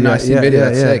 I seen video.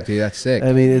 That's sick, dude. That's sick.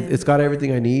 I mean, it's got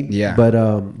everything I need. Yeah.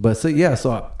 But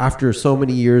so after so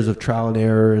many years of trial and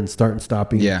error and start and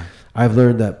stopping, I've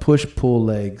learned that push pull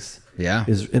legs.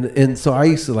 Is and so I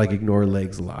used to like ignore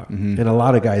legs a lot, and a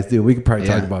lot of guys do. We could probably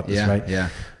talk about this, right? Yeah.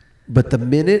 But the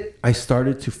minute I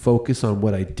started to focus on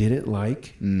what I didn't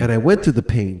like, and I went through the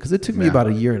pain, because it took me about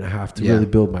a year and a half to really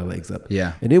build my legs up.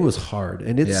 Yeah. And it was hard,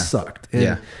 and it sucked.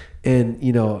 And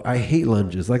you know, I hate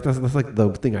lunges. Like that's like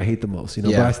the thing I hate the most, you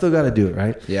know, but I still got to do it.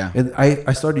 Right. Yeah. And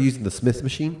I started using the Smith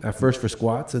machine at first for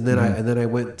squats. And then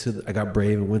I got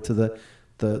brave and went to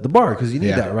the bar, because you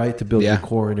need that, right, to build your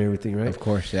core and everything, right? Of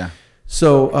course. Yeah.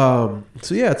 So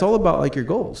it's all about like your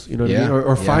goals, you know what I mean?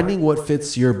 Or finding what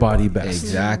fits your body best.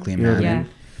 Exactly, man. You know what I mean?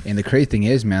 And the crazy thing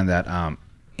is, man, that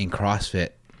in CrossFit,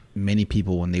 many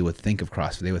people, when they would think of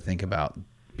CrossFit, they would think about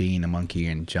being a monkey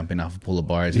and jumping off a pull of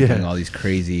bars and doing all these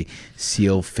crazy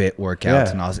SEAL fit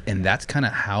workouts and all this. And that's kind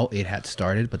of how it had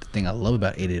started. But the thing I love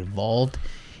about it, it evolved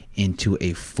into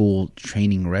a full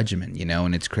training regimen, you know?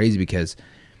 And it's crazy because,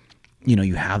 you know,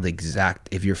 you have the exact,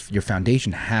 if your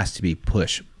foundation has to be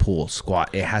push, pull, squat,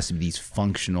 it has to be these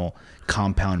functional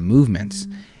compound movements.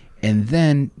 And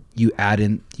then you add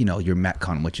in, you know, your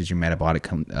Metcon, which is your metabolic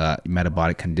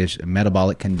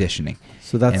conditioning.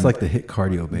 So that's like the HIIT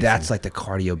cardio base. That's like the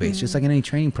cardio base. Just like in any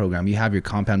training program, you have your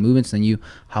compound movements, then you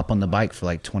hop on the bike for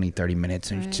like 20, 30 minutes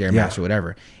and stairmaster or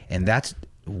whatever. And that's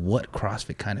what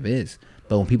CrossFit kind of is.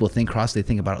 But when people think CrossFit, they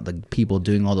think about the people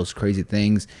doing all those crazy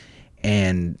things.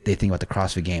 And they think about the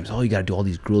CrossFit Games. Oh, you got to do all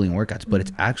these grueling workouts. But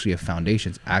it's actually a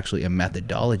foundation. It's actually a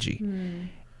methodology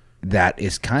that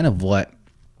is kind of what,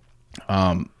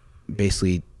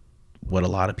 basically, what a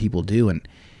lot of people do. And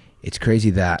it's crazy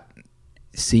that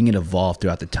seeing it evolve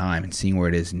throughout the time and seeing where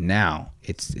it is now,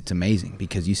 it's amazing,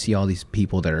 because you see all these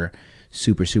people that are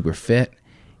super, super fit,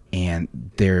 and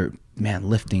they're, man,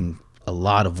 lifting a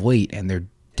lot of weight, and they're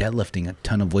deadlifting a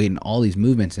ton of weight in all these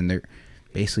movements, and they're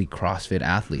basically CrossFit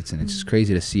athletes. And it's just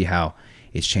crazy to see how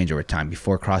it's changed over time.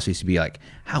 Before, CrossFit used to be like,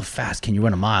 how fast can you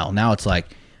run a mile? Now it's like,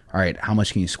 all right, how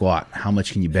much can you squat? How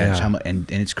much can you bench? How much?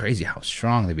 And it's crazy how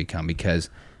strong they become, because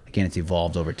again, it's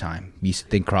evolved over time. You used to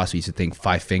think CrossFit, used to think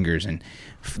 5 fingers and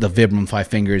the Vibram 5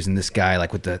 fingers, and this guy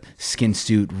like with the skin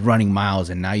suit running miles.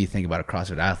 And now you think about a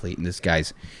CrossFit athlete, and this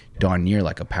guy's darn near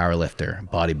like a power lifter,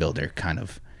 bodybuilder kind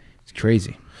of. It's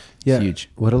crazy. Yeah, it's huge.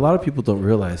 What a lot of people don't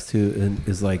realize too,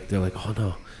 is like, they're like, oh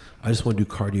no, I just want to do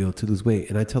cardio to lose weight.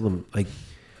 And I tell them, like,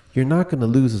 you're not going to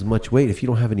lose as much weight if you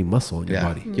don't have any muscle in your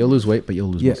body. You'll lose weight, but you'll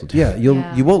lose muscle too.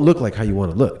 You won't look like how you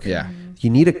want to look. Yeah. You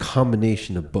need a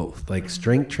combination of both, like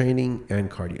strength training and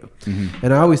cardio.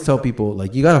 And I always tell people,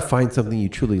 like, you got to find something you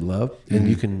truly love, and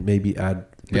you can maybe add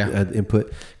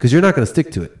input, because you're not going to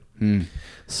stick to it.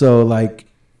 So like,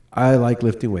 I like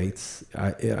lifting weights.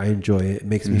 I enjoy it. It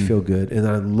makes me feel good. And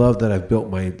I love that I've built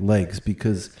my legs,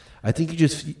 because I think you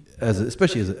just,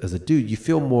 especially as a dude, you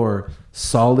feel more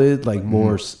solid, like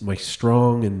more like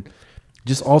strong, and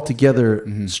just altogether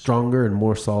stronger and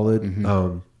more solid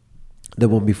than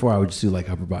when before I would just do like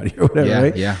upper body or whatever,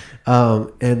 right? Yeah.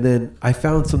 And then I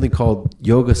found something called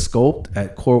Yoga Sculpt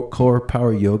at Core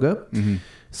Power Yoga.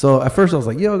 So at first I was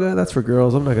like, yoga, that's for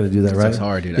girls. I'm not going to do that, right? That's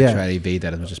hard, dude. I try to evade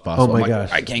that as much as possible. Oh my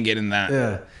gosh. I can't get in that.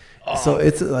 Yeah. So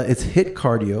it's HIIT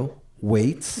cardio,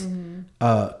 weights,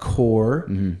 core,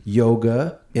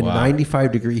 yoga in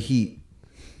 95-degree heat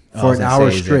for an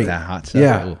hour straight. That hot stuff.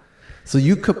 Yeah. Ooh. So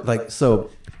you could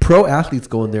pro athletes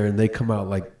go in there and they come out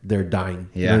like they're dying.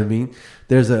 You know what I mean?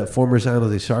 There's a former San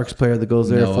Jose Sharks player that goes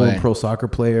there, former pro soccer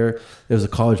player. There's a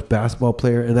college basketball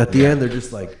player. And at the end, they're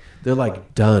just like, they're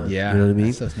like done. Yeah. You know what I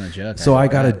mean? That's no joke. So I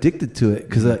got addicted to it,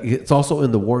 because it's also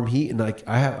in the warm heat, and like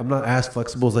I'm not as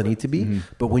flexible as I need to be.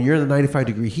 But when you're in the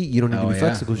 95-degree heat, you don't need to be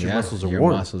flexible, because your muscles are warm.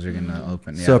 Your muscles are gonna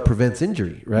open. So it prevents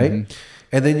injury, right?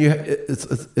 And then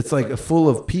it's like full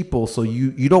of people, so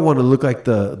you don't want to look like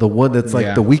the one that's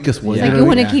like the weakest one. Like you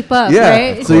want to keep up,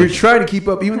 right? So you're trying to keep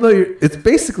up, even though it's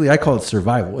basically, I call it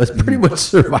survival. It's pretty much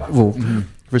survival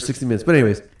for 60 minutes. But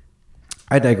anyways,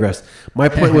 I digress. My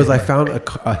point was I found a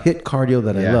HIIT cardio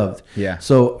that I loved. Yeah.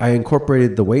 So I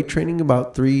incorporated the weight training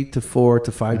about 3 to 4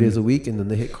 to 5 days a week, and then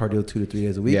the HIIT cardio 2 to 3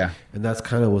 days a week. Yeah. And that's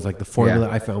kind of was like the formula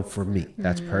I found for me.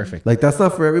 That's perfect. Like that's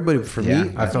not for everybody, but for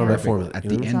me, I found that formula. At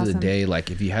the end of the day,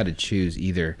 like if you had to choose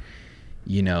either,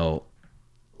 you know,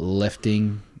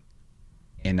 lifting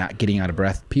and not getting out of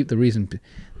breath, the reason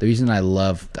I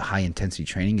love the high intensity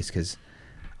training is because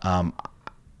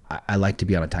I like to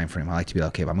be on a time frame. I like to be like,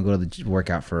 okay, if I'm gonna go to the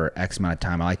workout for X amount of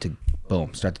time, I like to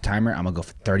start the timer. I'm gonna go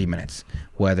for 30 minutes,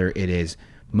 whether it is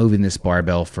moving this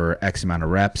barbell for X amount of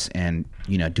reps and,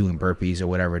 you know, doing burpees or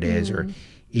whatever it is, or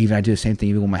even I do the same thing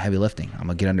even with my heavy lifting. I'm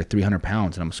gonna get under 300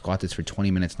 pounds and I'm gonna squat this for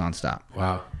 20 minutes nonstop.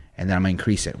 Wow. And then I'm gonna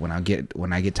increase it. When I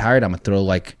get tired, I'm gonna throw,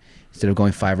 like, instead of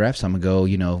going 5 reps, I'm gonna go,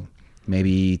 you know,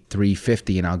 maybe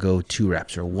 350 and I'll go 2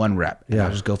 reps or 1 rep. And I'll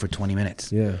just go for 20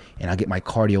 minutes. Yeah. And I'll get my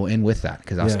cardio in with that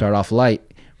because I'll start off light,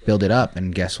 build it up,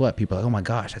 and guess what? People are like, oh my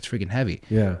gosh, that's freaking heavy.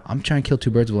 Yeah. I'm trying to kill 2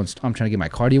 birds with 1 stone. I'm trying to get my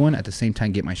cardio in at the same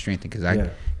time, get my strength in because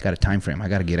I got a time frame. I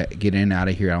got to get in and out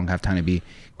of here. I don't have time to be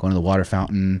going to the water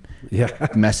fountain,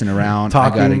 messing around.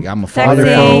 Talking. I'm a father,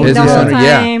 business owner.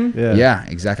 Yeah,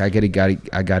 exactly. I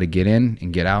got to get in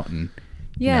and get out and.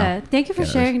 Yeah, thank you for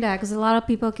sharing that because a lot of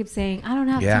people keep saying, I don't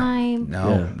have time.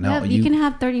 No. You can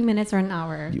have 30 minutes or an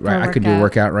hour. Right, I could do a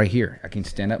workout right here. I can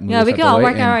stand up, move we can all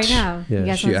work out right now. You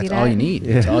guys want to see that's all you need.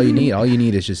 That's all you need. All you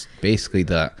need is just basically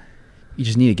you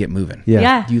just need to get moving.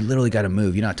 Yeah. You literally got to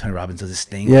move. You know how Tony Robbins does this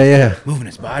thing? Moving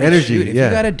his body. Energy. Shoot. If you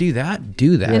got to do that,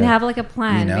 do that. And have like a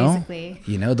plan, you know? basically.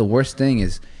 You know, the worst thing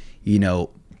is, you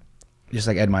know, just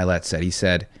like Ed Milet said, he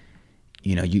said,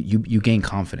 you know, you gain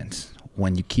confidence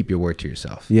when you keep your word to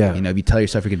yourself. Yeah. You know, if you tell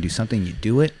yourself you're going to do something, you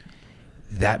do it,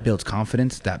 that builds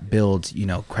confidence, that builds, you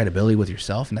know, credibility with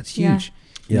yourself, and that's huge.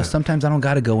 You know, sometimes I don't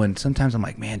got to go in. Sometimes I'm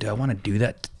like, man, do I want to do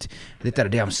that? I did that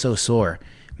today. I'm so sore.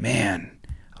 Man,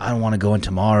 I don't want to go in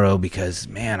tomorrow because,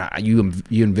 man, you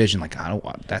envision like,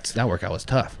 that workout was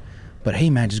tough. But hey,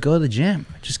 man, just go to the gym.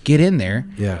 Just get in there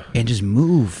and just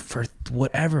move for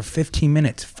whatever, 15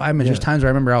 minutes, 5 minutes. There's times where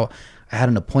I remember I had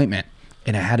an appointment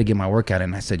and I had to get my workout in.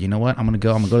 And I said, you know what? I'm going to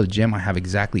go to the gym. I have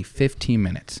exactly 15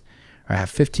 minutes. Or I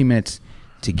have 15 minutes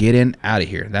to get in, out of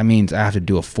here. That means I have to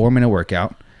do a 4-minute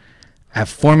workout. I have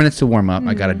 4 minutes to warm up.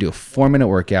 I got to do a 4-minute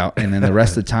workout. And then the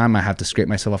rest of the time, I have to scrape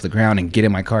myself off the ground and get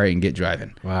in my car and get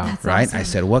driving. Wow. That's right? Awesome. I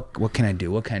said, what can I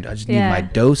do? I just need my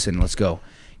dose and let's go.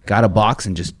 Got a box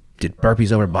and just did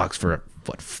burpees over a box for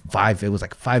it was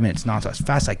like 5 minutes nonstop as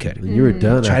fast as I could. You were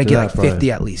done. Try to get like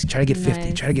 50 at least. Try to get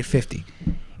 50. Try to get 50.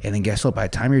 And then guess what? By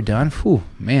the time you're done,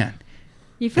 man.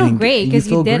 You feel great because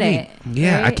you did it.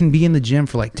 Yeah, right? I can be in the gym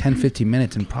for like 10, 15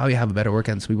 minutes and probably have a better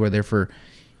workout than we were there for,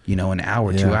 you know, an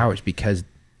hour, 2 hours because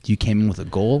you came in with a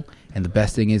goal. And the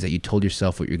best thing is that you told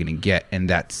yourself what you're going to get.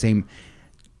 And that same,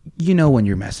 you know, when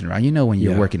you're messing around, you know, when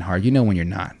you're working hard, you know, when you're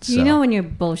not. So. You know, when you're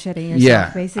bullshitting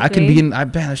yourself, basically. I can be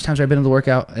there's times where I've been in the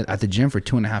workout at the gym for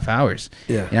 2.5 hours.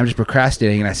 Yeah. And I'm just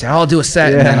procrastinating and I say, I'll do a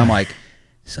set. And then I'm like,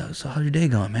 So how's your day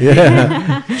going, man?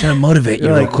 Yeah. Trying to motivate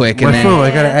you real quick. My phone,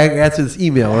 I got to answer this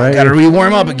email, right? Got to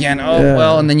re-warm up again.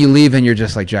 Well, and then you leave and you're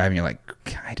just like driving. You're like,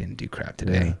 I didn't do crap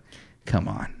today. Yeah. Come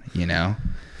on, you know?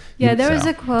 Yeah, there was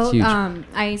a quote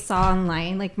I saw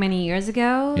online like many years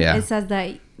ago. Yeah. It says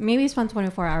that, maybe it's from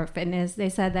 24 Hour Fitness. They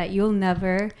said that you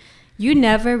never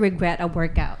regret a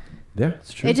workout. Yeah,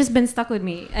 it's true. It's just been stuck with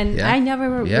me. And I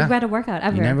never regret a workout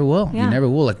ever. You never will. Yeah. You never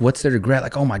will. Like, what's the regret?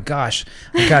 Like, oh my gosh,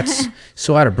 I got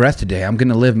so out of breath today. I'm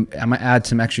going to add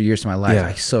some extra years to my life. Yeah.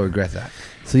 I so regret that.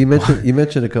 So you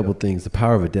mentioned a couple things, the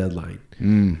power of a deadline.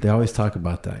 They always talk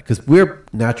about that because we're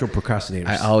natural procrastinators.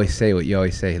 I always say what you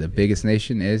always say. The biggest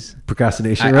nation is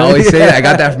procrastination. I always say that. I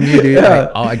got that from you, dude.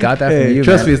 I got that from you.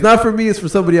 Trust me, it's not for me. It's for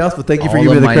somebody else. But thank you for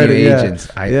giving me the credit.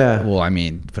 Agents. Well, I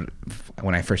mean,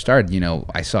 when I first started, you know,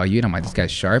 I saw you and I'm like, this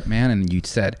guy's sharp, man. And you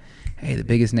said, hey, the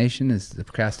biggest nation is the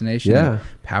procrastination. Yeah.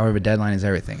 Power of a deadline is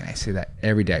everything. And I say that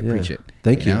every day. I preach it.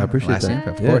 Thank you. I appreciate that.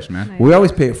 Of course, man. Nice. We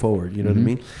always pay it forward. You know what I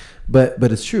mean?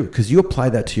 But it's true because you apply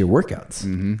that to your workouts.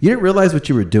 You didn't realize what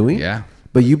you were doing. Yeah.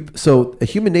 But so a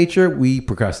human nature, we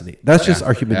procrastinate. That's just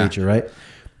our human nature, right?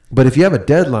 But if you have a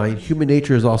deadline, human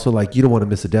nature is also like, you don't want to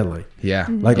miss a deadline. Yeah.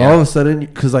 Like all of a sudden,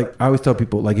 because like I always tell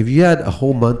people, like if you had a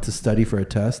whole month to study for a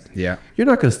test, you're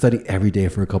not going to study every day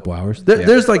for a couple hours.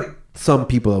 There's like some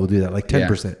people that will do that, like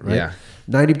 10%, right? Yeah.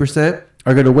 90%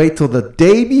 are going to wait till the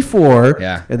day before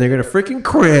and they're going to freaking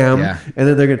cram and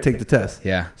then they're going to take the test.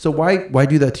 Yeah. So why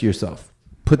do that to yourself?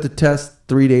 Put the test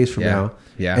 3 days from now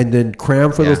and then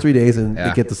cram for those 3 days and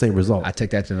get the same result. I took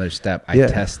that to another step.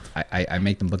 I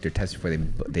make them book their test before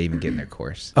they even get in their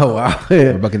course. Oh wow.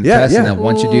 We're booking the test, and then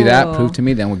once you do that, prove to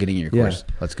me, then we're getting in your course.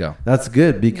 Let's go. That's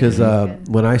good because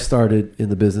when I started in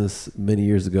the business many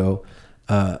years ago,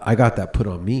 I got that put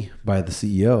on me by the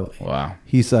CEO. Wow.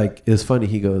 He's like, it's funny.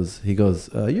 He goes,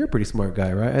 you're a pretty smart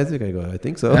guy, right? I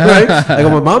think so. Right? I go,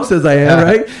 my mom says I am,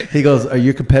 right? He goes, are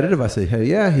you competitive? I say, hey,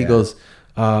 yeah. He goes,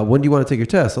 when do you want to take your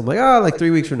test? I'm like, like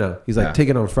 3 weeks from now. He's like, take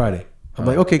it on Friday. I'm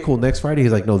like, okay, cool. Next Friday.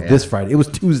 He's like, no, this Friday. It was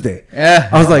Tuesday.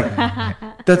 I was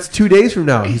like, that's 2 days from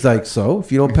now. He's like, so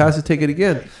if you don't pass it, take it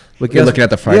again. But you're looking at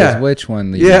the Fridays. Which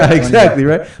one? Exactly.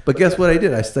 Right. But guess what I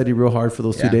did? I studied real hard for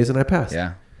those 2 days and I passed.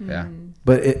 Yeah.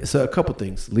 But so a couple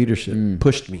things. Leadership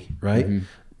pushed me, right?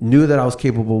 Knew that I was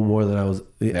capable more than I was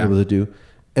able to do.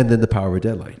 And then the power of a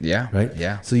deadline. Yeah. Right.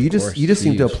 Yeah. So you just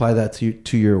seem to apply that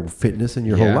to your fitness and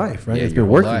your whole life, right? It's been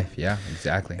working. Life. Yeah,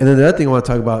 exactly. And then the other thing I want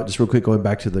to talk about, just real quick, going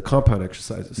back to the compound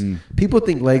exercises. People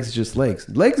think legs is just legs.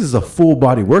 Legs is a full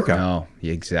body workout. No,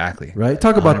 exactly. Right.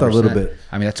 Talk about 100%. That a little bit.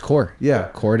 I mean, that's core. Yeah.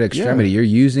 Core to extremity.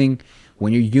 You're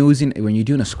when you're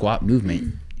doing a squat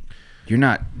movement, you're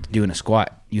not doing a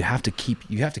squat. You have to keep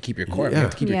your core up. You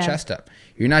have to keep your chest up.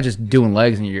 You're not just doing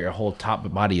legs and your whole top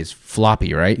of body is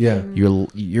floppy, right? Yeah.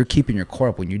 You're keeping your core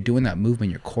up. When you're doing that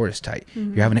movement, your core is tight.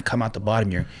 You're having it come out the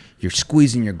bottom. You're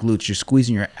squeezing your glutes. You're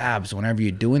squeezing your abs whenever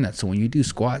you're doing that. So when you do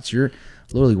squats, you're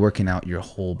literally working out your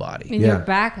whole body. And your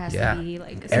back has to be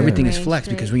like everything is flexed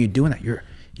because when you're doing that, you're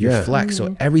flexed.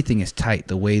 So everything is tight.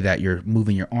 The way that you're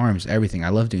moving your arms, everything. I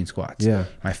love doing squats. Yeah.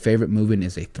 My favorite movement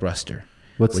is a thruster.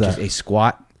 Which is a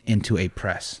squat into a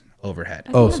press overhead.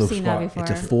 So squat.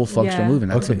 It's a full functional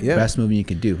movement. That's the best movement you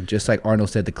can do. Just like Arnold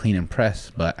said, the clean and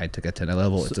press, but I took it to another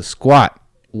level. It's a squat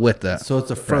with the So it's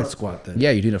a front squat then.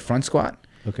 Yeah, you do the front squat.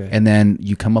 Okay. And then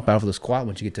you come up out of the squat.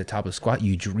 Once you get to the top of the squat,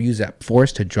 you use that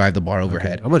force to drive the bar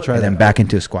overhead. Okay. I'm gonna try and that. then back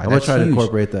into a squat. I'm gonna try to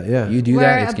incorporate that. Yeah. You do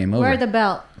that, it's game over. Wear the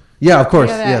belt. Yeah, of course.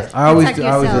 Yes. I always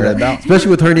wear that belt. Especially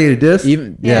with herniated discs.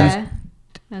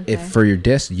 If for your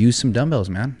disc, use some dumbbells,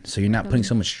 man. So you're not putting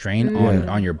so much strain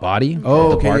on your body. Oh,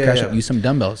 the bar crash. Use some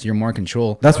dumbbells. You're more in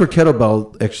control. That's where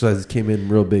kettlebell exercises came in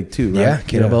real big too, right? Yeah,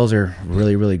 kettlebells are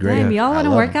really, really great. Damn, y'all want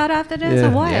to work out after this or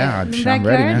what? Yeah, I'm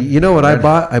ready, man. You know what I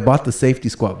bought? I bought the safety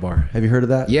squat bar. Have you heard of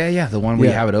that? Yeah, the one where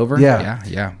you have it over.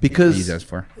 Yeah. Because use those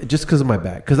for just because of my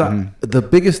back. Because the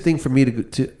biggest thing for me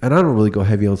to and I don't really go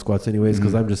heavy on squats anyways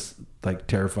because I'm just like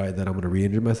terrified that I'm going to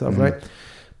re-injure myself, right?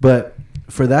 But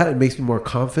for that, it makes me more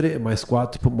confident in my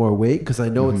squat to put more weight because I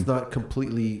know it's not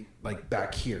completely like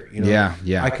back here. You know?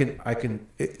 Yeah. I can.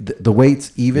 The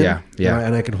weight's even.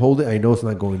 And I can hold it. I know it's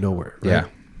not going nowhere. Right? Yeah.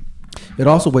 It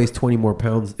also weighs 20 more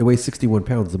pounds. It weighs 61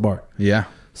 pounds. The bar. Yeah.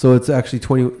 So it's actually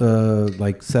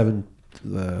 15,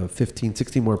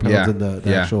 16 more pounds than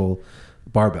the actual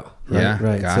barbell. Right? Yeah.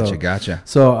 Right. Gotcha.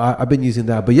 So I've been using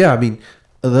that, but yeah, I mean.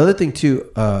 The other thing too,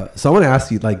 so I want to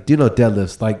ask you, like, do you know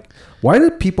deadlifts? Like, why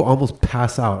do people almost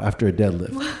pass out after a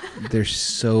deadlift? There's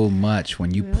so much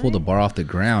when you pull the bar off the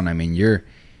ground. I mean, you're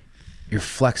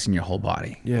flexing your whole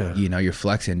body. Yeah. You know, you're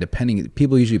flexing.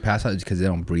 People usually pass out because they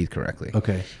don't breathe correctly.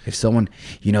 Okay. If someone,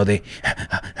 they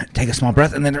take a small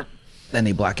breath and then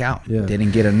they black out. Yeah. They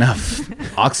didn't get enough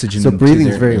oxygen. So breathing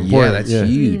is very important. Yeah, that's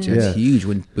huge. That's huge.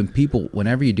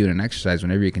 Whenever you're doing an exercise,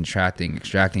 whenever you're contracting,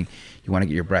 extracting, you want to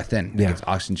get your breath in. It gets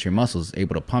oxygen to your muscles,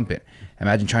 able to pump it.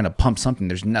 Imagine trying to pump something.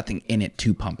 There's nothing in it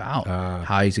to pump out.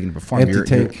 How is it going to perform? Empty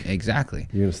tank. Exactly.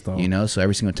 You're going to stall. So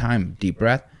every single time, deep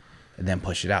breath, and then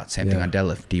push it out. Same thing on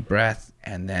deadlift. Deep breath,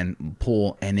 and then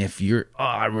pull. And if you're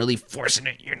really forcing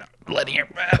it, you're not letting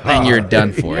it breath, then you're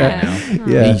done for it.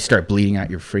 You start bleeding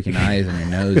out your freaking eyes and your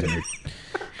nose. And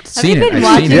have you been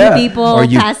watching people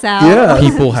pass out? Yeah,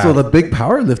 people have. So the big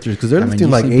power lifters, because they're lifting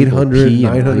like 800,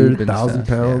 900,000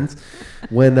 pounds.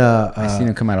 When I've seen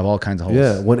them come out of all kinds of holes.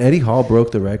 Yeah, when Eddie Hall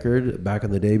broke the record back in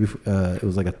the day, it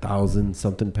was like 1,000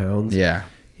 something pounds. Yeah.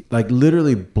 Like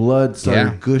literally blood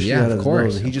started gushing out of his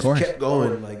nose. He just kept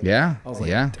going. Like, I was like,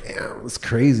 damn, it's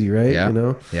crazy, right?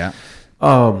 Yeah. Yeah.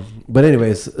 But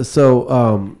anyways,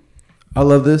 so I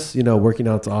love this. Working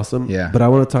out's awesome. Yeah. But I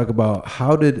want to talk about,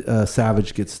 how did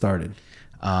Savage get started?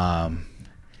 A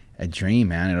dream,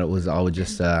 man. It was always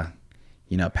just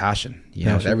passion.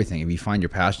 It's everything. If you find your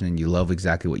passion and you love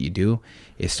exactly what you do,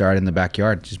 it started in the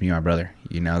backyard. Just me and my brother.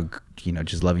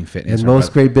 Just loving fitness. And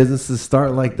most great businesses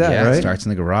start like that, right? It starts in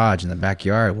the garage, in the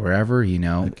backyard, wherever.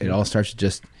 It all starts to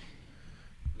just.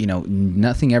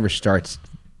 Nothing ever starts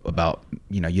about,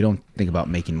 you don't think about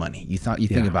making money. You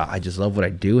think about, I just love what I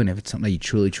do, and if it's something that you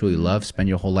truly, truly love, spend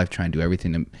your whole life trying to do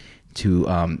everything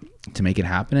to make it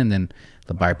happen, and then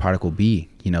the byproduct will be,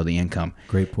 the income.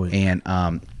 Great point. And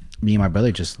me and my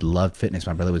brother just loved fitness.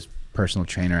 My brother was personal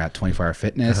trainer at 24 Hour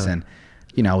Fitness, and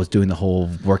I was doing the whole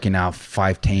working out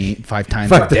five times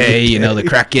a day. The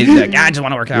crack kid, like, I just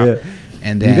want to work out. Yeah.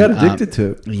 And then you got addicted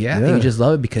to it. Yeah, you just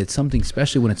love it because it's something,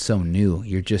 especially when it's so new.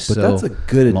 You're just that's a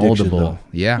good addiction, moldable. Though.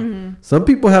 Yeah. Mm-hmm. Some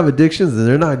people have addictions and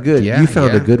they're not good. You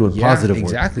found a good one, positive one.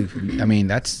 Exactly. I mean,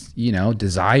 that's,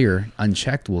 desire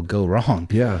unchecked will go wrong.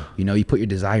 Yeah. You put your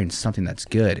desire in something that's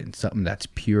good and something that's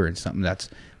pure and something that's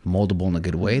moldable in a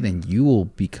good way, then you'll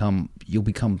become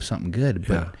something good.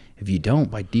 But if you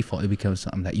don't, by default, it becomes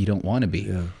something that you don't want to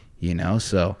be. Yeah.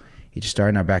 So you just started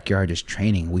in our backyard just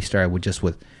training. We started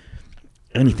with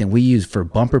anything. We use for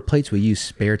bumper plates, we use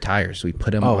spare tires. So we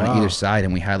put them on either side,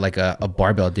 and we had like a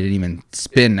barbell that didn't even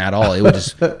spin at all. It would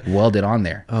just weld it on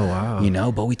there. Oh,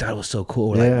 wow. But we thought it was so cool.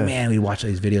 We're like, man, we'd watch all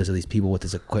these videos of these people with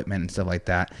this equipment and stuff like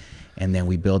that. And then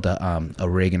we built a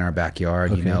rig in our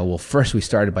backyard. Okay. Well, first we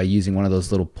started by using one of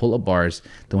those little pull-up bars,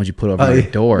 the ones you put over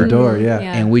your door. The door,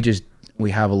 And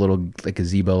we have a little like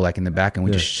gazebo like in the back, and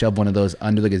we just shove one of those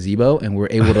under the gazebo, and we're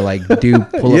able to like do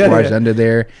pull-up bars under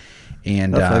there.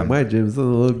 And that's like my gym. It's a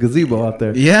little gazebo out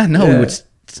there. We would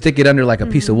stick it under like a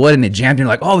piece of wood, and it jammed in.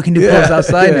 Like, oh, we can do pull-ups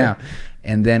outside now.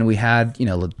 And then we had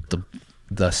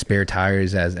the spare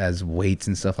tires as weights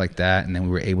and stuff like that. And then we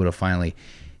were able to finally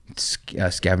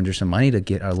scavenger some money to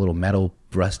get our little metal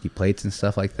rusty plates and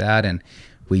stuff like that. And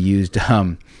we used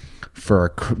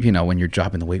for when you're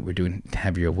dropping the weight, we're doing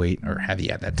heavier weight, or heavy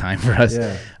at that time for us.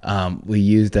 We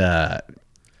used the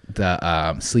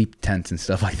sleep tents and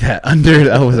stuff like that under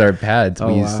that was our pads.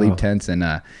 We used sleep tents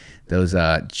and those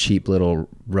cheap little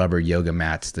rubber yoga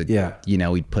mats that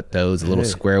we'd put those little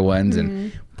square ones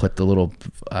and put the little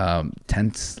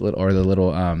tents or the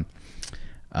little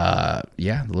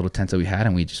the little tents that we had,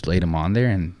 and we just laid them on there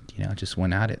and just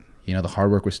went at it. The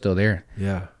hard work was still there.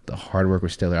 The hard work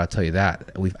was still there. I'll tell you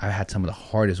that. I had some of the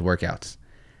hardest workouts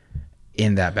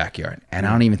in that backyard, and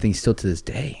I don't even think still to this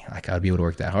day like I would be able to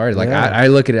work that hard. Like I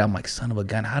look at it, I'm like, son of a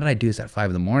gun, how did I do this at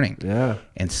 5 a.m?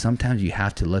 And sometimes you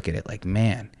have to look at it like,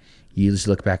 man, you just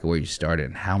look back at where you started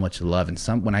and how much love. And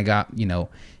when I got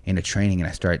into training and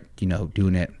I started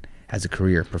doing it as a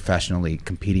career professionally,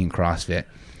 competing in CrossFit,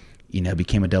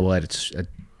 became a double-headed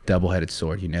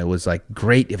sword. It was like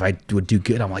great if I would do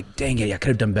good. I'm like, dang it, I could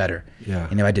have done better.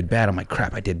 And if I did bad, I'm like,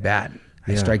 crap, I did bad.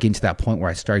 I started getting to that point where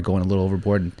I started going a little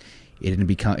overboard, and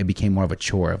it became more of a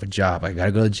chore, of a job. I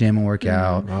gotta go to the gym and work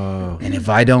out. And if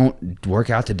I don't work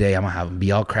out today, I'm gonna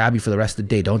be all crabby for the rest of the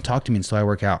day. Don't talk to me until I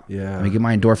work out. Let me get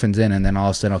my endorphins in, and then all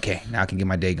of a sudden, okay, now I can get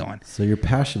my day going. So your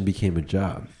passion became a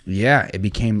job. It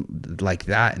became like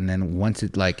that. And then once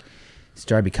it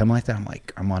started becoming like that, I'm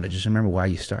like, Armando, just remember why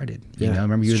you started.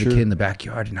 Remember you were the kid in the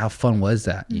backyard, and how fun was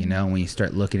that? When you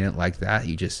start looking at it like that,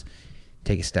 you just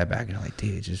take a step back and you're like,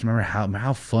 dude, just remember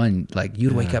how fun, like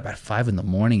you'd wake up at 5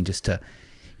 a.m.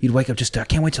 you'd wake up I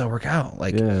can't wait till I work out.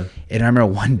 And I remember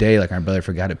one day, like my brother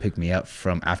forgot to pick me up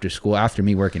from after school after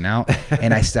me working out,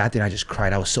 and I sat there and I just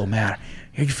cried. I was so mad.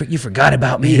 You forgot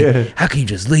about me. How can you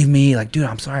just leave me? Like, dude,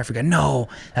 I'm sorry, I forgot. No,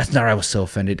 that's not right. I was so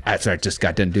offended. I just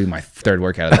got done doing my third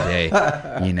workout of the day.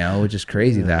 It was just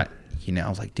crazy that, I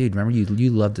was like, dude, remember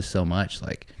you loved this so much.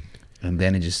 And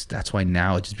then that's why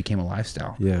now it just became a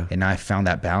lifestyle. And now I found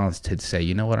that balance to say,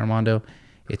 you know what, Armando,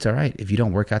 it's all right. If you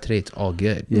don't work out today, it's all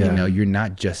good. You're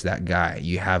not just that guy.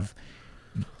 You have,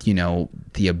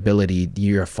 the ability,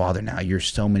 you're a father now. You're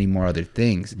so many more other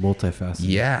things.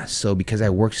 Multifaceted. So because I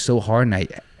worked so hard and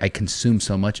I consumed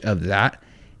so much of that,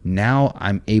 now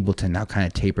I'm able to now kind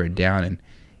of taper it down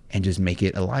and just make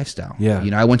it a lifestyle.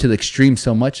 I went to the extreme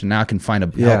so much, and now I can find a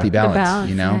healthy balance,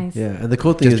 Nice. And the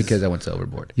cool thing is because I went so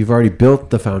overboard, you've already built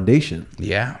the foundation.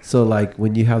 So like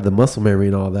when you have the muscle memory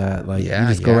and all that, like you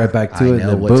just go right back to it. I know and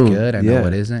then what's boom. good. I know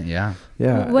what isn't.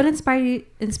 What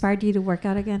inspired you to work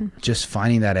out again? Just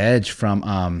finding that edge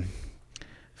from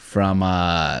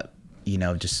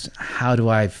just how do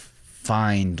I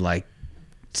find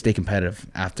stay competitive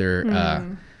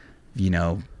after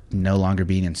no longer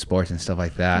being in sports and stuff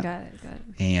like that. Got it.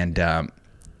 And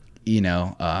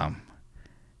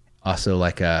also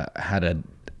I had a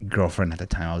girlfriend at the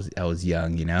time. I was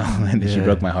young, and she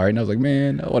broke my heart, and I was like,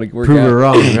 man, I want to work out. Prove her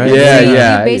wrong, right?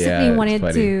 You basically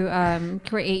wanted to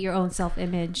create your own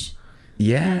self-image.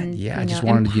 I just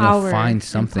wanted to find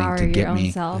something to get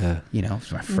me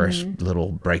it's my first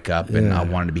little breakup, and I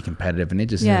wanted to be competitive, and it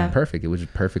just perfect. It was a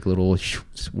perfect little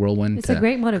whirlwind. It's a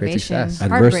great motivation.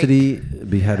 Adversity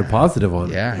had a positive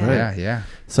on it.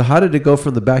 So how did it go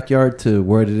from the backyard to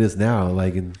where it is now?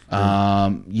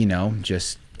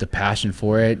 Just the passion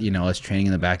for it, us training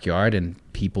in the backyard and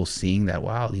people seeing that,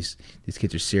 wow, these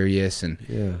kids are serious, and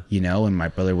and my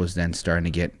brother was then starting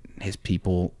to get his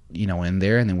people, you know, in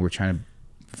there, and then we're trying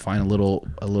to find a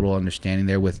little understanding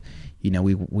there with, you know,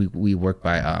 we work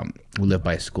by we live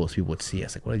by a school, so people would see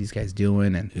us like, what are these guys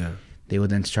doing? And they would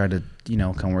then try to, you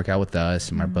know, come work out with us,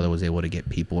 and my brother was able to get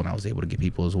people, and I was able to get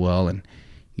people as well, and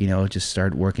you know, just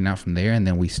started working out from there. And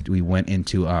then we went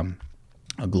into a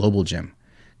global gym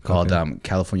called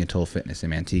California Total Fitness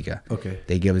in Manteca. Okay.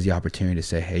 They gave us the opportunity to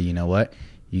say, hey, you know what?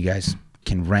 You guys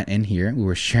can rent in here. We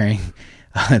were sharing,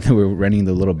 we were renting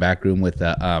the little back room with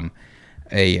a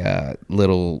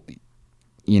little,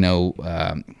 you know,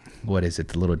 what is it?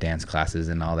 The little dance classes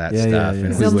and all that stuff.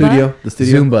 And the studio?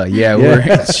 Zumba. Yeah,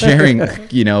 we're sharing,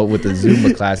 you know, with the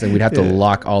Zumba class, and we'd have to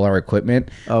lock all our equipment.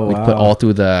 Oh, we'd put all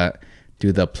through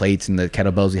the plates and the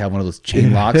kettlebells. We have one of those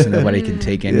chain locks, and nobody can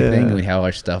take anything. And we have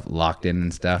our stuff locked in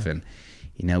and stuff. And,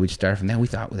 you know, we started from there. We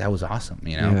thought that was awesome,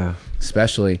 you know,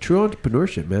 especially true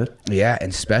entrepreneurship, man. Yeah.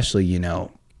 And especially, you know,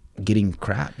 getting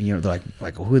crap, you know,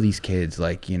 like who are these kids?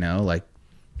 Like, you know,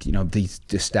 these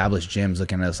established gyms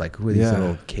looking at us like, who are these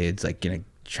little kids, like, gonna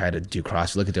try to do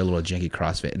CrossFit? Look at their little janky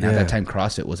CrossFit. And at that time,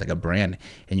 CrossFit was like a brand,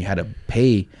 and you had to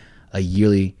pay a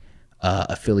yearly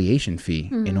affiliation fee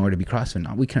in order to be CrossFit.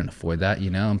 No, we couldn't afford that, you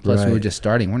know. And plus, we were just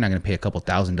starting. We're not going to pay a couple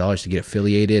 $1,000s to get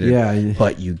affiliated.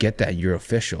 But you get that, you're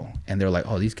official. And they're like,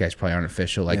 oh, these guys probably aren't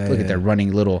official. Like, look at they're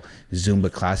running little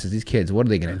Zumba classes. These kids, what are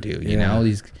they going to do? You know,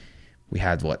 we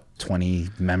had 20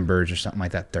 members or something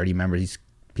like that, 30 members. These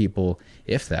people,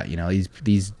 if that, you know,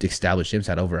 these established gyms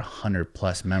had over 100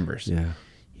 plus members.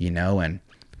 You know, and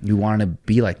we wanted to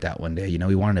be like that one day. You know,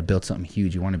 we wanted to build something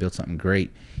huge. We wanted to build something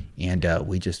great. And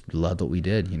we just loved what we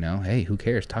did, you know. Hey, who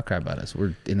cares? Talk crap about us.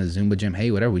 We're in a Zumba gym. Hey,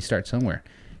 whatever. We start somewhere.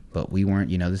 But we weren't,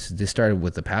 you know, this started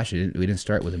with a passion. We didn't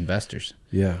start with investors.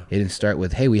 It didn't start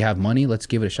with, hey, we have money. Let's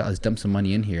give it a shot. Let's dump some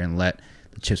money in here and let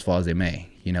the chips fall as they may.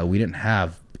 You know, we didn't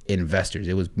have investors.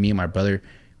 It was me and my brother,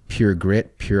 pure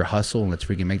grit, pure hustle, and let's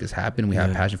freaking make this happen. We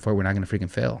have passion for it. We're not going to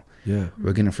freaking fail.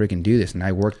 We're going to freaking do this. And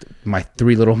I worked my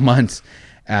 3 little months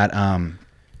at, and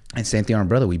same thing with my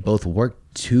brother. We both worked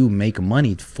to make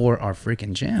money for our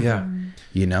freaking gym.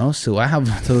 You know, so I have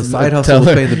so the side hustle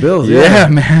was paying the bills.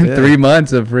 Man, 3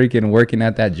 months of freaking working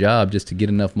at that job just to get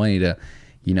enough money to,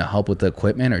 you know, help with the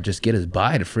equipment or just get us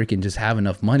by to freaking just have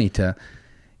enough money to,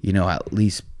 you know, at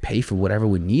least pay for whatever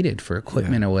we needed for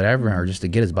equipment or whatever, or just to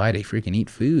get us by to freaking eat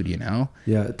food, you know.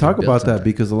 Talk about that,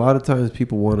 because a lot of times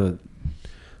people want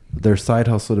their side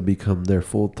hustle to become their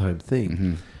full-time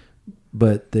thing,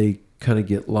 but they kind of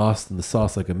get lost in the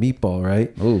sauce like a meatball,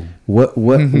 right? Ooh. What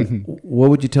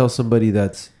would you tell somebody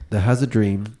that has a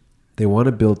dream, they want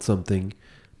to build something,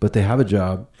 but they have a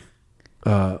job?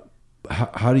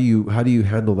 How do you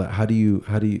handle that? How do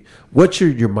you what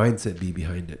should your mindset be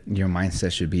behind it? Your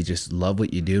mindset should be just love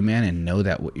what you do, man, and know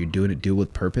that what you're doing it do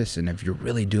with purpose. And if you're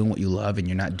really doing what you love and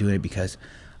you're not doing it because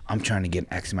I'm trying to get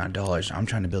X amount of dollars, I'm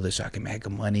trying to build this so I can make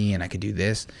money and I could do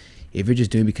this. If you're just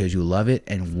doing it because you love it,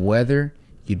 and whether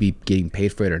you'd be getting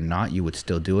paid for it or not, you would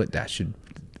still do it.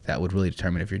 That would really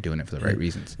determine if you're doing it for the right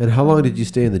reasons. And how long did you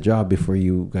stay in the job before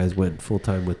you guys went full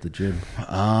time with the gym?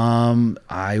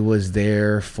 I was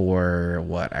there for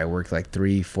I worked like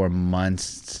 3-4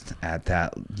 months at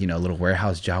that, you know, little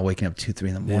warehouse job, waking up 2-3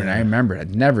 in the morning. I remember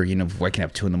I'd never, you know, waking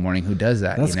up 2 in the morning. Who does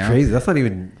that? That's, you know? Crazy. That's not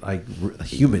even like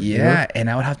human. Yeah. You know? And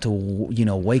I would have to, you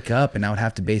know, wake up, and I would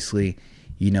have to basically,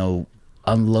 you know,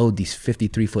 unload these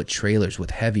 53-foot trailers with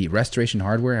heavy Restoration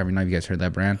Hardware. I don't know if you guys heard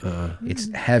that brand.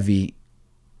 It's heavy,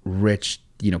 rich,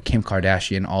 you know, Kim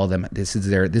Kardashian, all of them. This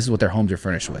is what their homes are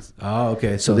furnished with. Oh,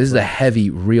 okay. So this is the heavy,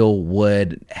 real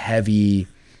wood, heavy,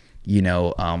 you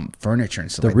know, furniture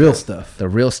and stuff. The real stuff. The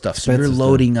real stuff. So you're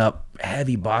loading up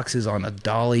heavy boxes on a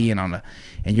dolly and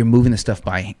you're moving the stuff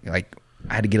by, like,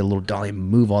 I had to get a little dolly and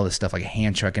move all this stuff like a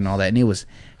hand truck and all that. And it was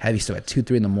heavy stuff at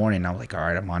 2-3 in the morning. And I was like, all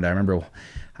right, Armando, I remember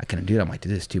I couldn't do it. I'm like,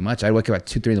 dude, this is too much. I'd wake up at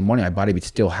 2-3 in the morning. My body would be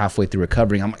still halfway through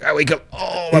recovering. I'm like, I wake up,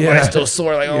 my body's still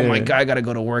sore. Like, oh my God, I got to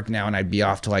go to work now. And I'd be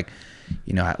off to like,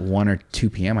 you know, at 1 or 2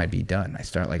 p.m. I'd be done. I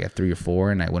start like at 3 or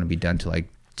 4 and I wouldn't be done till like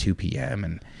 2 p.m.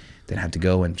 and then have to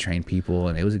go and train people.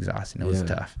 And it was exhausting. It was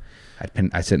tough.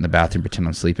 I'd sit in the bathroom, pretend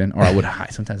I'm sleeping, or I would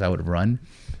sometimes I would run.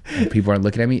 If people aren't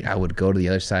looking at me, I would go to the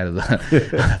other side of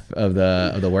the of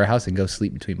the warehouse and go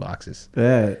sleep between boxes.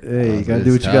 Yeah, hey, you gotta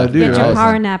do what you gotta do. Get your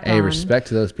power nap on. Hey, respect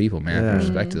to those people, man. Yeah.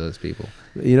 Respect to those people.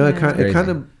 You know, it kind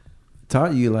of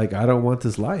taught you, like, I don't want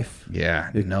this life.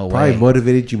 Yeah, it no way. Probably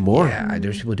motivated you more. Yeah,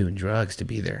 there's people doing drugs to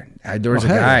be there. There was a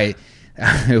guy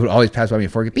who would always pass by me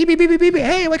before, beep, beep, beep, beep, beep,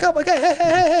 hey, wake up,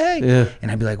 hey. Yeah. And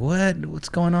I'd be like, what's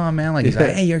going on, man? Like, he's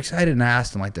like, hey, you're excited. And I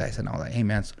asked him like that. I said, no, like, hey,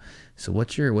 man, so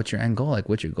what's your end goal? Like,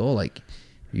 what's your goal? Like,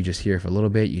 you just here for a little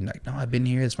bit? You're like, no, I've been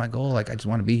here. It's my goal. Like, I just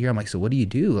want to be here. I'm like, so what do you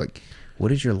do? Like,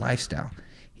 what is your lifestyle?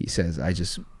 He says, I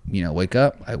just, wake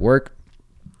up, I work,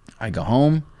 I go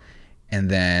home, and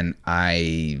then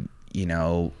I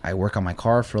work on my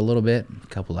car for a little bit, a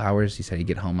couple hours. He said he'd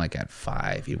get home like at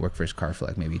 5. He'd work for his car for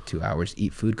like maybe 2 hours,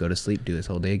 eat food, go to sleep, do his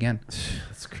whole day again.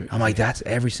 That's crazy. I'm like, that's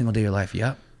every single day of your life.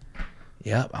 Yep.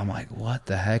 I'm like, what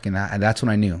the heck? And that's when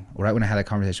I knew, right when I had that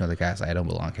conversation with the guys, I don't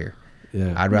belong here.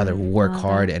 Yeah. I'd rather work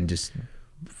hard and just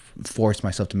force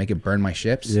myself to make it burn my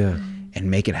ships and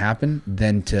make it happen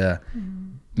than to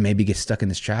maybe get stuck in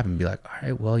this trap and be like, all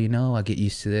right, well, I'll get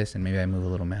used to this, and maybe I move a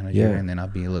little manager and then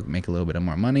I'll make a little bit of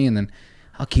more money, and then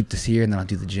I'll keep this here, and then I'll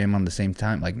do the gym on the same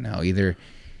time. Like, no, either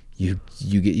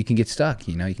you can get stuck,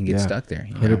 you can get stuck there.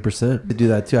 100%. I do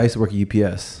that too. I used to work at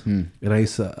UPS and I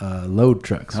used to load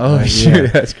trucks. Oh, right? Sure.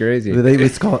 That's crazy.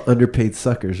 It's called underpaid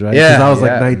suckers, right? Because I was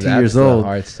like 19 years old.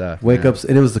 Hard stuff. Wake up,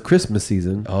 and it was the Christmas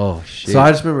season. Oh, shit. So I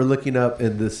just remember looking up,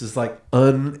 and this is like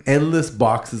endless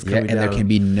boxes coming down. And there can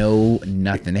be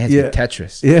nothing. It has to be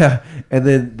Tetris. Yeah. And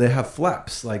then they have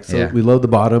flaps. Like, so we load the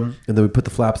bottom, and then we put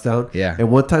the flaps down. Yeah.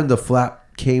 And one time the flap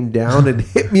came down and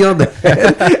hit me on the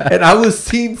head, and I was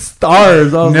seeing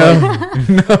stars. I was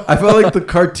I felt like the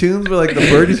cartoons were like the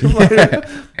birdies.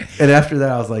 And after that,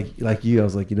 I was like you,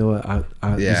 you know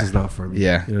what? This is not for me.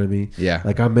 Yeah. You know what I mean? Yeah.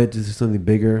 Like, I meant to do something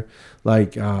bigger.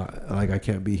 Like I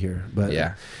can't be here. But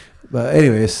But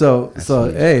anyway, so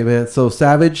hey man, so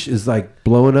Savage is like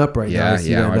blowing up right now.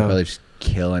 Yeah. My brother's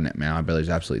killing it, man. My brother's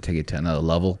absolutely taking it to another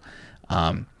level.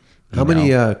 How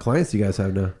many clients do you guys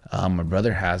have now? My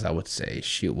brother has, I would say,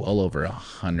 well over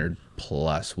 100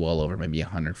 plus, well over maybe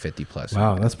 150 plus.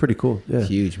 Wow, that's pretty cool. Yeah,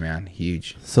 huge, man,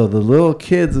 huge. So the little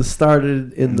kids that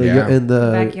started in the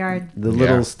backyard, the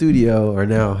little studio, are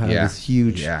now have this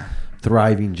huge,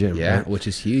 thriving gym. Yeah, right? Which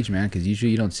is huge, man. Because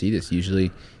usually you don't see this.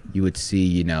 Usually you would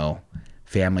see,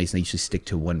 families, they usually stick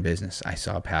to one business. I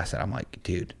saw past that. I'm like,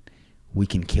 dude, we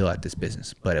can kill at this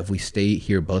business, but if we stay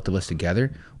here, both of us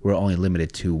together, we're only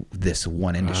limited to this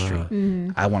one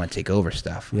industry. I want to take over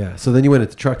stuff. Yeah. So then you went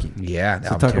into trucking. Yeah.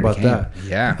 So talk about that.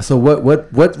 Yeah. So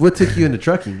what took you into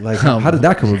trucking? Like, how did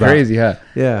that come about? Crazy, huh?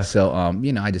 Yeah. So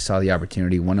I just saw the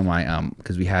opportunity. One of my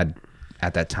because we had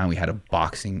at that time we had a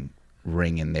boxing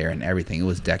ring in there and everything. It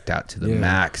was decked out to the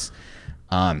max.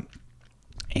 And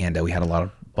we had a lot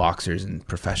of boxers and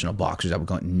professional boxers that would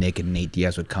go. Nick and Nate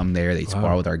Diaz would come there. They'd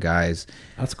spar with our guys.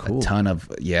 That's cool. A ton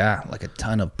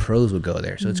of pros would go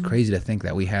there. So it's crazy to think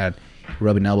that we had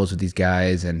rubbing elbows with these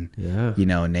guys, and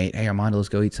Nate, hey Armando, let's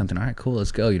go eat something. All right, cool,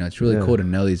 let's go. It's really cool to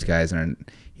know these guys on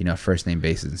first name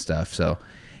basis and stuff. So,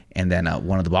 and then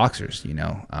one of the boxers,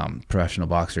 professional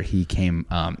boxer, he came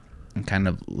and kind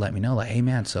of let me know, like, hey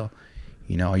man, so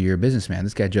you're a businessman.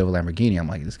 This guy drove a Lamborghini. I'm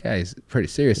like, this guy is pretty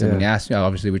serious. And when he asked me,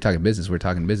 obviously we're talking business.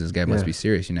 This guy must be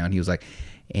serious, And he was like,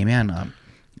 hey man,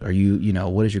 are you,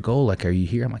 what is your goal? Like, are you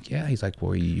here? I'm like, yeah. He's like,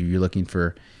 well, you're looking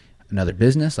for another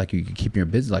business? Like, you can keep your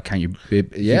business, like,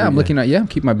 I'm looking at, I'm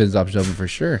keeping my business options open for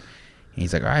sure. And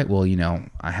he's like, all right, well,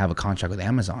 I have a contract with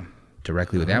Amazon,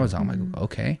 directly with Amazon. I'm like,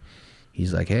 okay.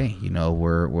 He's like, hey,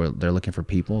 they're looking for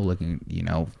people,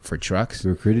 for trucks. Who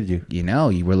recruited you?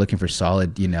 We're looking for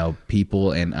solid,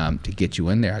 people and to get you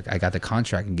in there. I got the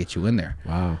contract and get you in there.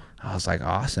 Wow. I was like,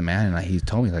 awesome, man. And he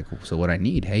told me, like, so what I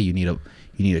need? Hey, you need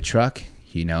a truck,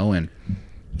 and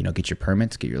get your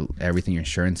permits, get your everything, your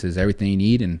insurances, everything you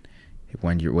need, and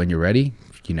when you're ready,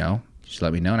 just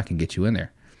let me know and I can get you in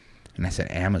there. And I said,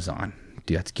 Amazon.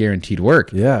 Dude, that's guaranteed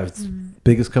work. Yeah, it's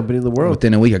biggest company in the world.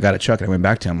 Within a week, I got a truck, and I went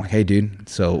back to him. I'm like, hey, dude,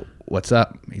 so what's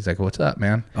up? He's like, what's up,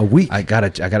 man? A week? I got a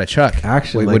truck.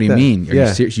 Actually, what do you mean? Are you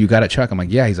serious? You got a truck? I'm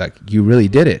like, yeah. He's like, you really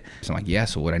did it. So I'm like, yeah.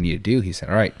 So what I need to do? He said,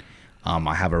 all right,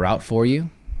 I have a route for you,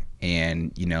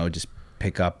 and just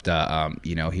pick up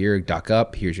the here, dock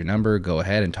up. Here's your number. Go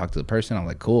ahead and talk to the person. I'm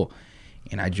like, cool.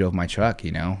 And I drove my truck.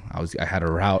 I had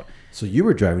a route. So you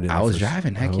were driving it? I was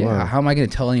driving. Heck yeah. Wow. How am I going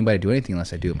to tell anybody to do anything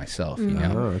unless I do it myself?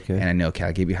 Okay. And I know, okay,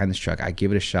 I get behind this truck. I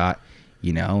give it a shot,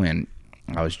 and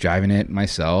I was driving it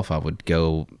myself. I would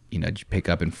go, pick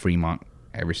up in Fremont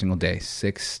every single day,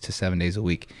 6 to 7 days a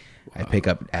week. Wow. I pick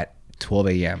up at 12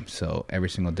 a.m. So every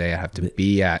single day I have to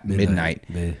be at midnight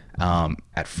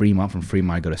at Fremont. From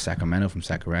Fremont, I go to Sacramento. From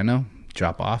Sacramento,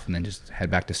 drop off, and then just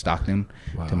head back to Stockton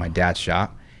to my dad's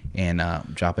shop and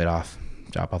drop off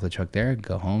the truck there,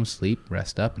 go home, sleep,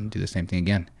 rest up, and do the same thing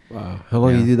again. Wow. How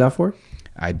long did you do that for?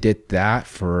 I did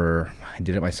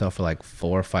it myself for like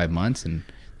 4 or 5 months, and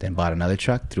then bought another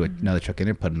truck, threw another truck in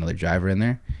there, put another driver in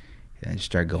there, and just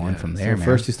started going from there, man.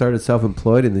 First you started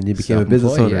self-employed, and then you became a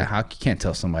business owner. Yeah, you can't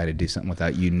tell somebody to do something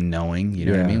without you knowing, you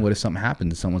know what I mean? What if something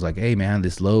happens and someone's like, hey man,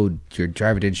 this load, your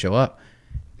driver didn't show up?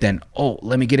 then, oh,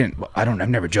 let me get in. I've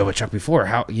never drove a truck before.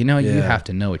 How, you have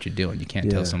to know what you're doing. You can't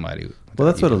tell somebody. Well,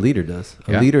 that's what a leader does.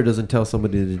 A leader doesn't tell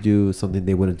somebody to do something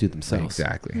they wouldn't do themselves.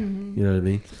 Exactly. Mm-hmm. You know what I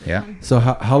mean? Yeah. So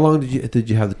how long did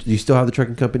you have? Do you still have the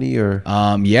trucking company or?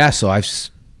 So I've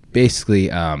basically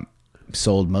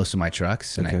sold most of my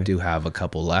trucks, and I do have a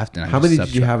couple left. And how many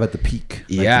did you have at the peak?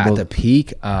 At the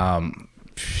peak,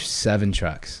 7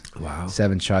 trucks. Wow.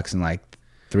 7 trucks and like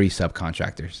 3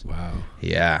 subcontractors. Wow.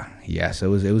 Yeah.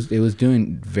 So it was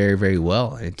doing very, very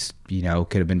well. It's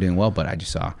could have been doing well, but I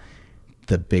just saw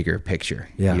the bigger picture.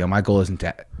 Yeah. My goal isn't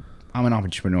that I'm an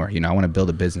entrepreneur. I want to build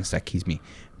a business that keeps me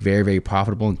very, very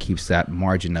profitable and keeps that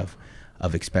margin of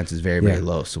expenses very, very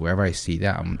low. So wherever I see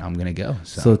that, I'm gonna go.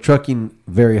 So trucking,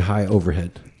 very high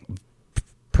overhead.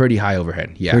 Pretty high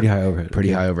overhead. Yeah. Pretty high overhead.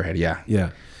 Pretty high overhead. Yeah.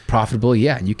 Yeah. Profitable.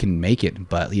 Yeah. You can make it,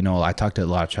 but I talked to a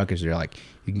lot of truckers. They're like,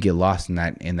 you can get lost in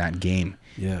that game.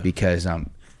 Yeah. Because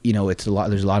it's a lot.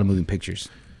 There's a lot of moving pictures.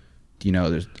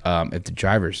 There's if the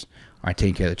drivers aren't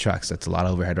taking care of the trucks, that's a lot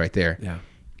of overhead right there. Yeah.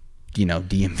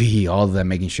 DMV, all of them,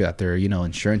 making sure that their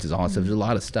insurances, all that stuff. There's a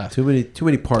lot of stuff. Too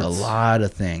many parts. A lot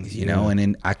of things, and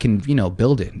then I can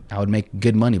build it. I would make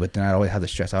good money, but then I'd always have the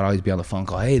stress. I'd always be on the phone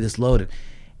call, hey, this loaded,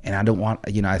 and I don't want.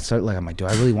 I start I'm like, do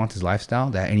I really want this lifestyle?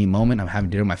 That at any moment I'm having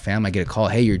dinner with my family, I get a call,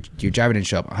 hey, your driver didn't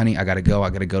show up, honey. I gotta go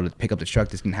to pick up the truck.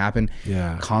 This can happen.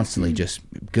 Yeah. Constantly, just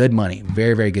good money,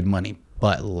 very, very good money,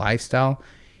 but lifestyle.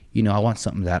 I want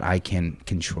something that I can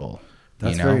control.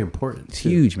 That's very important. It's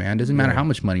huge, man. It doesn't matter how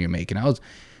much money you're making. I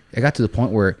got to the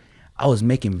point where I was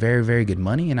making very, very good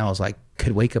money, and I was like,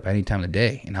 could wake up any time of the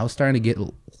day, and I was starting to get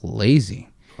lazy.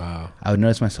 Wow. I would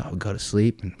notice myself, I would go to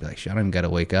sleep and be like, shit, I don't even got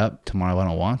to wake up tomorrow. I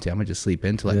don't want to. I'm gonna just sleep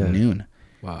in till noon.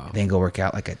 Wow. Then go work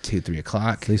out at 2-3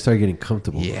 o'clock. So you started getting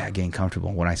comfortable. Yeah, getting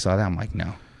comfortable. When I saw that, I'm like,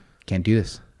 no, can't do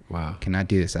this. Wow. Cannot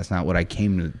do this. That's not what I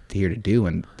came here to do,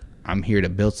 and I'm here to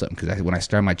build something. Because when I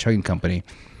started my trucking company,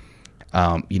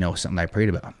 something I prayed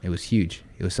about. It was huge.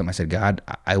 It was something I said, God,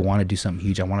 I want to do something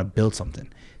huge. I want to build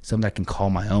something that I can call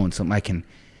my own, something I can,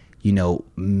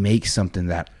 make something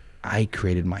that I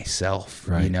created myself.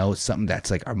 Right. Something that's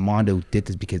like Armando did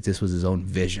this because this was his own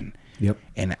vision. Yep.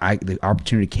 And the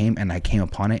opportunity came, and I came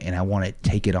upon it, and I want to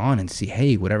take it on and see,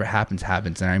 hey, whatever happens,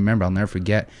 happens. And I remember, I'll never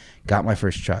forget, got my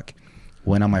first truck,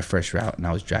 went on my first route, and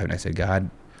I was driving. I said, God,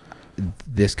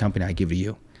 this company I give to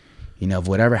you. If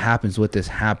whatever happens with this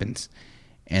happens.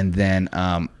 And then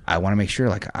I want to make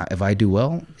sure, if I do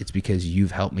well, it's because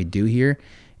you've helped me do here,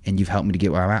 and you've helped me to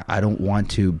get where I'm at. I don't want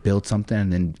to build something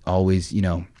and then always,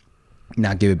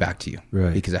 not give it back to you.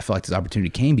 Right. Because I felt like this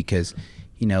opportunity came because,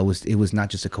 it was not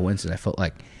just a coincidence. I felt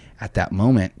like at that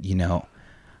moment,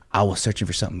 I was searching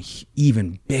for something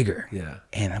even bigger. Yeah.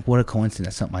 And what a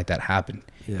coincidence something like that happened.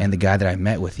 Yeah. And the guy that I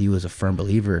met with, he was a firm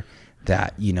believer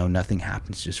that nothing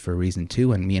happens just for a reason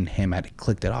too, and me and him had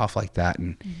clicked it off like that,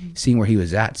 and seeing where he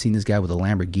was at, seeing this guy with a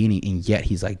Lamborghini, and yet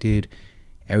he's like, dude,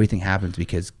 everything happens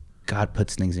because God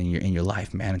puts things in your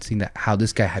life, man. And seeing that how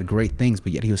this guy had great things,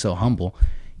 but yet he was so humble,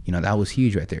 that was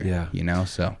huge right there. Yeah.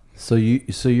 So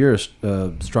you're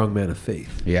a strong man of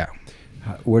faith. Yeah.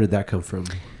 Where did that come from?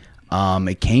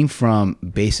 It came from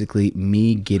basically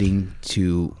me getting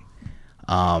to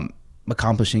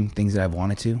accomplishing things that I've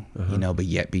wanted to, but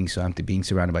yet being so empty, being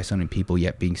surrounded by so many people,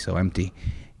 yet being so empty,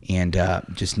 and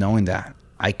just knowing that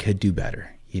I could do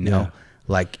better,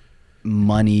 like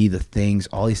money, the things,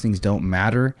 all these things don't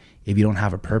matter if you don't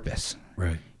have a purpose.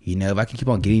 Right. If I can keep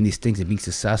on getting these things and being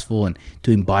successful and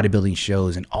doing bodybuilding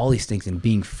shows and all these things and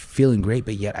feeling great,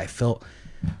 but yet I felt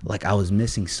like I was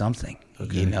missing something,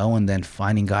 and then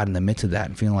finding God in the midst of that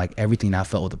and feeling like everything now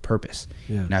felt with a purpose.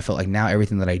 Yeah. And I felt like now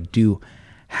everything that I do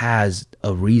has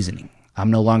a reasoning. I'm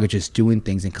no longer just doing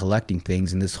things and collecting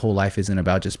things, and this whole life isn't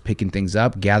about just picking things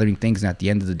up, gathering things, and at the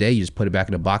end of the day you just put it back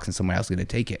in a box and somebody else is going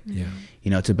to take it. Yeah.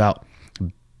 It's about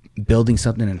building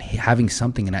something and having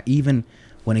something, and even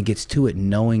when it gets to it,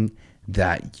 knowing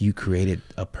that you created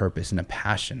a purpose and a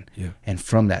passion, and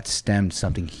from that stemmed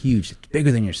something huge. It's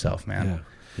bigger than yourself, man.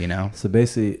 So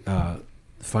basically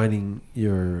finding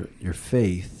your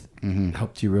faith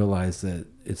helped you realize that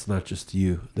it's not just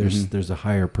you. There's a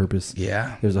higher purpose.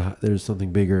 Yeah. There's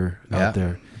something bigger out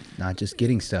there. Not just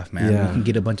getting stuff, man. Yeah. You can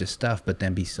get a bunch of stuff, but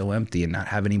then be so empty and not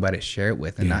have anybody to share it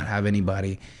with, and not have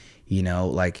anybody,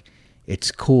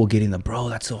 it's cool getting the, bro,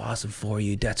 that's so awesome for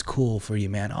you. That's cool for you,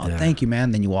 man. Oh, thank you,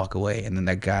 man. Then you walk away, and then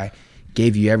that guy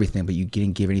gave you everything, but you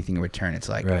didn't give anything in return. It's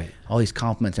like all these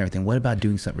compliments and everything. What about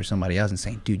doing something for somebody else and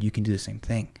saying, dude, you can do the same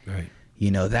thing? Right. You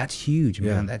know, that's huge,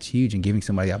 man. That's huge. And giving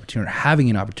somebody the opportunity, or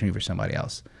having an opportunity for somebody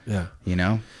else. Yeah. You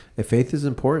know? And faith is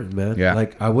important, man. Yeah.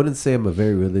 Like, I wouldn't say I'm a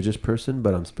very religious person,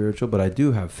 but I'm spiritual, but I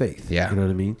do have faith. Yeah. You know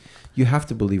what I mean? You have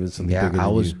to believe in something bigger than you. I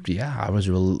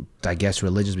was I guess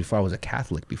religious before. I was a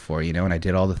Catholic before, you know, and I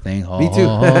did all the thing. Me too.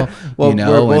 Well, you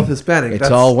know, we're both Hispanic.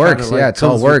 It all works. Like, It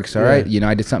all works. All right. You know,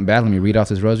 I did something bad. Let me read off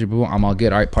this rosary. Boom. I'm all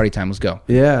good. All right, party time. Let's go.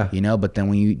 Yeah. You know, but then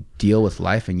when you deal with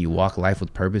life and you walk life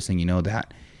with purpose, and you know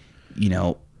that, you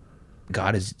know,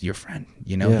 God is your friend.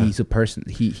 You know, He's a person.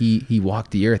 He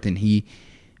walked the earth, and He,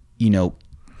 you know,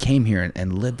 came here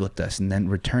and lived with us, and then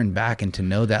returned back, and to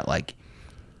know that, like,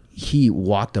 He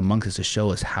walked amongst us to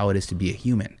show us how it is to be a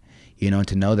human, you know, and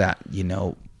to know that, you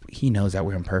know, He knows that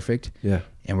we're imperfect,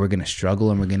 and we're gonna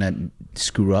struggle, and we're gonna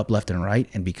screw up left and right,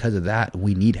 and because of that,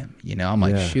 we need Him. You know, I'm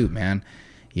like, shoot, man,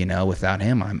 you know, without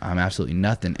Him, I'm absolutely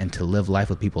nothing. And to live life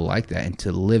with people like that, and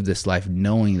to live this life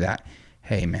knowing that,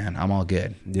 hey, man, I'm all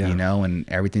good, you know, and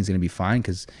everything's gonna be fine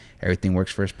because everything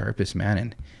works for His purpose, man.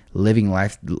 And living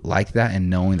life like that, and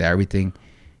knowing that everything,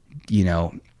 you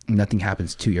know, nothing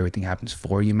happens to you, everything happens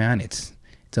for you, man. It's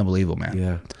unbelievable, man.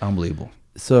 Yeah, it's unbelievable.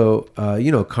 So you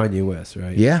know Kanye West,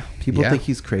 right? Yeah. People think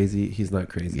he's crazy. He's not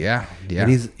crazy. Yeah. And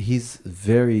he's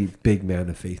very big man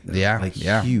of faith now. Yeah. Like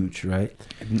huge, right?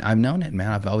 I've known it,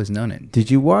 man. I've always known it. Did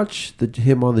you watch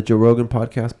him on the Joe Rogan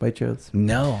podcast by chance?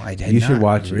 No, I didn't. You should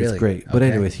watch it. Really? It's great. But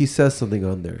anyways, he says something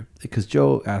on there because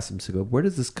Joe asked him to go, where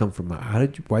does this come from? Why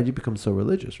did you become so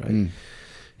religious, right?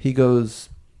 He goes,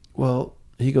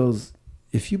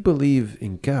 if you believe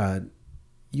in God,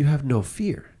 you have no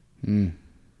fear.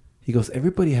 He goes,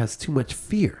 everybody has too much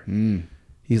fear.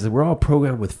 He's like, we're all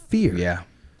programmed with fear. Yeah.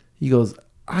 He goes,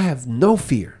 I have no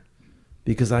fear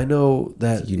because I know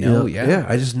that,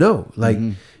 I just know. Like,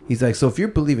 he's like, so if you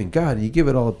believe in God and you give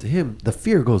it all up to Him, the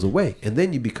fear goes away and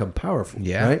then you become powerful.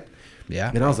 Yeah. Right?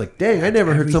 Yeah. And I was like, dang, I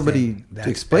never heard somebody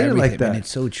explain it like that. And it's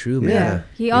so true, man. Yeah.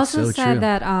 He also said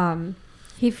that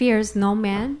he fears no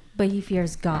man, but he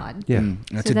fears God. Yeah.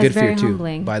 That's a good fear too.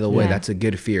 Humbling. By the way, that's a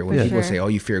good fear. When people say, oh,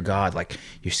 you fear God, like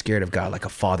you're scared of God, like a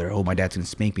father. Oh, my dad's going to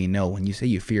spank me. No, when you say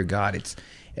you fear God, it's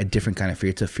a different kind of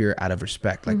fear. It's a fear out of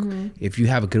respect. Like if you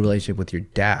have a good relationship with your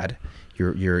dad,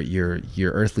 your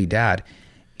earthly dad,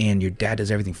 and your dad does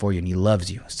everything for you and he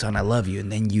loves you. Son, I love you.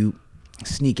 And then you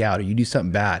sneak out or you do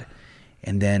something bad.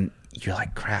 And then you're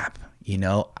like, crap, you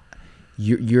know,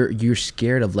 you're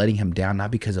scared of letting him down, not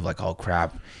because of like, oh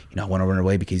crap, you know, I want to run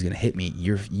away because he's going to hit me.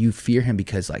 You fear him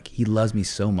because like he loves me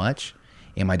so much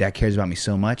and my dad cares about me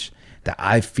so much that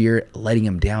I fear letting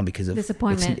him down because of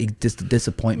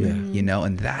disappointment, you know,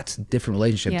 and that's a different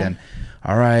relationship than,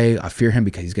 all right, I fear him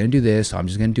because he's going to do this. So I'm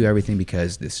just going to do everything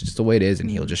because this is just the way it is. And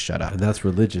he'll just shut up. And that's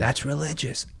religion. That's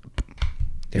religious.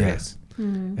 There it is.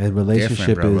 And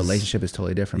relationship is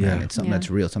totally different, man. It's something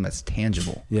that's real, something that's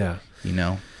tangible. Yeah. You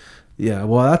know? Yeah.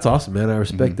 Well, that's awesome, man. I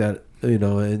respect that, you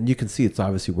know, and you can see it's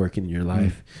obviously working in your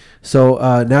life.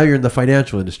 So now you're in the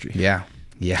financial industry. Yeah.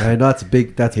 Yeah. I know that's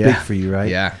big for you, right?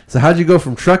 Yeah. So how'd you go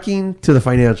from trucking to the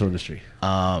financial industry?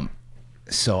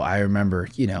 So I remember,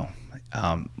 you know,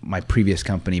 my previous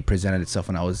company presented itself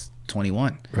when I was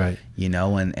 21. Right. You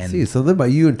know, and see something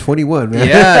about you in 21, man.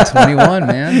 Yeah, 21,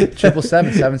 man.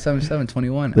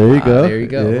 777-777-21. There you go. There you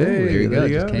go. Hey, there you go.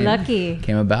 Just lucky.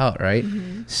 Came about, right?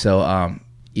 So,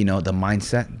 you know, the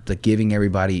mindset, the giving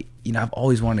everybody, you know, I've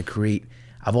always wanted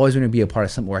to be a part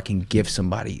of something where I can give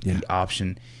somebody the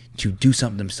option to do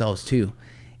something themselves too.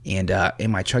 And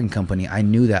in my trucking company, I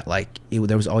knew that like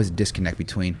there was always a disconnect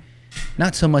between,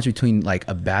 not so much between like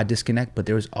a bad disconnect, but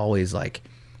there was always like,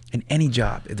 in any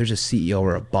job, if there's a CEO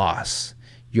or a boss,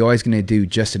 you're always going to do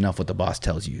just enough what the boss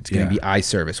tells you. It's going to be eye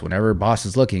service. Whenever boss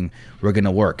is looking, we're going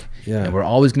to work. Yeah. And we're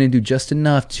always going to do just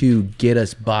enough to get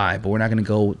us by, but we're not going to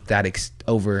go to that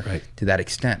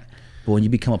extent. But when you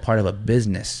become a part of a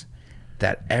business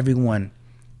that everyone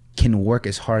can work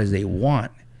as hard as they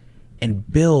want and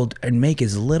build and make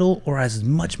as little or as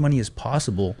much money as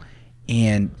possible,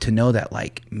 and to know that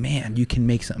like, man, you can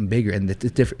make something bigger, and it's a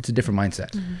different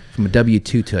mindset from a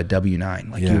W-2 to a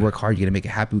W-9. Like you work hard, you're gonna make it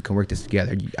happen. We can work this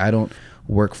together. I don't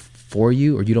work for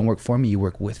you, or you don't work for me. You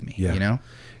work with me. You know.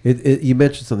 You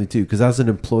mentioned something too, because as an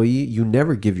employee, you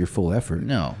never give your full effort.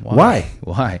 No.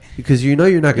 Why? Because you know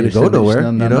you're not going to go nowhere.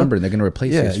 No number. They're going to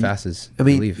replace you as fast as. I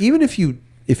mean, leave. Even if you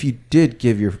did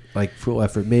give your like full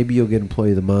effort, maybe you'll get employee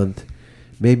of the month.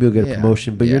 Maybe you'll get a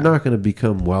promotion, but you're not going to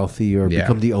become wealthy or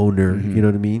become the owner. You know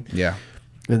what I mean? Yeah.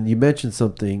 And you mentioned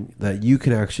something that you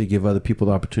can actually give other people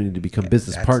the opportunity to become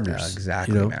business partners.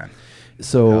 Exactly, you know? Man.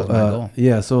 So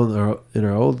so in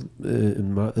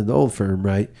the old firm,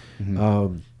 right?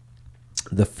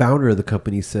 The founder of the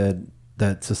company said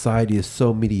that society is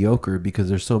so mediocre because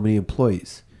there's so many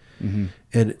employees. Mm-hmm.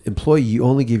 And employee, you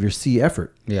only give your C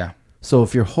effort. Yeah. So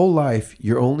if your whole life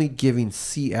you're only giving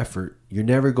C effort, you're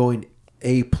never going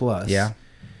A plus. Yeah.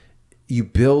 You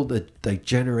build like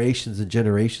generations and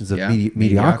generations of Yeah.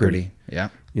 mediocrity. Yeah.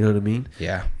 You know what I mean?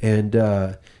 Yeah.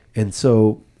 And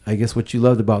so I guess what you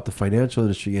loved about the financial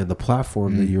industry and the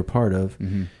platform that you're part of,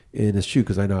 Mm-hmm. and it's true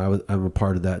because I know I'm a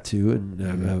part of that too, and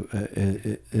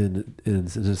in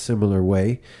a similar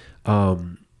way.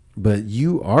 But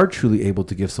you are truly able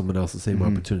to give someone else the same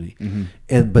opportunity,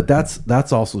 but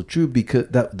that's also true because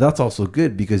that's also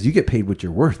good because you get paid what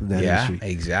you're worth in that industry.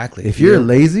 Exactly. If you're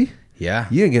lazy,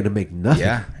 you ain't gonna make nothing.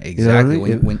 Yeah, exactly.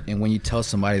 You know what I mean? When you tell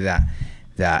somebody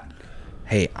that,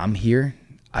 hey, I'm here,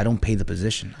 I don't pay the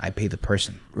position, I pay the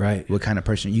person. Right. What kind of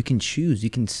person you can choose? You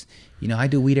can, I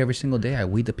do weed every single day. I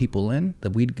weed the people in. I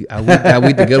weed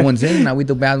the good ones in, and I weed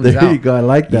the bad ones out. There you go. I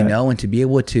like that. And to be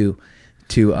able to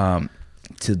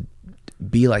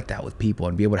be like that with people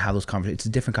and be able to have those conversations, it's a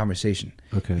different conversation.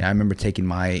 Okay. I remember taking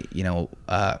my, in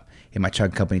my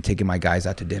truck company, taking my guys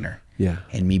out to dinner. Yeah.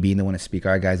 And me being the one to speak,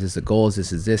 all right, guys, this is the goals,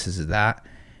 this is that.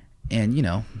 And,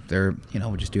 they're,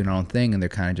 we're just doing our own thing, and they're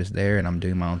kind of just there, and I'm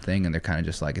doing my own thing, and they're kind of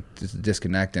just like, it's a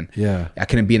disconnect. And I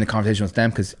couldn't be in the conversation with them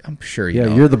because I'm sure,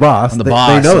 you're the boss. I'm the boss,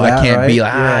 they know so that, I can't right? be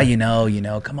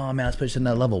like, come on, man, let's push to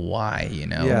that level. Why,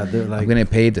 Yeah, they're like, I'm going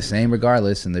to pay the same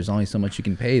regardless, and there's only so much you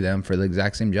can pay them for the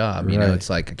exact same job. Right. It's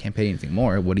like, I can't pay anything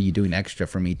more. What are you doing extra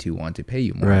for me to want to pay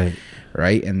you more?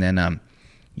 Right. And then, I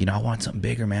want something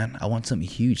bigger, man. I want something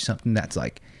huge, something that's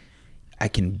like I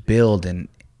can build and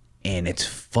it's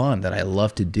fun that I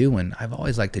love to do. And I've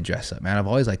always liked to dress up, man. I've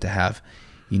always liked to have,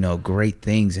 great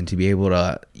things and to be able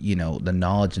to, the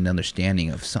knowledge and understanding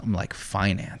of something like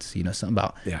finance, something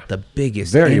about the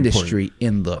biggest industry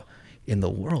in the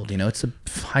world. It's the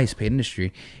highest paid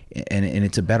industry and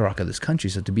it's a bedrock of this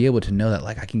country. So to be able to know that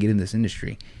like I can get in this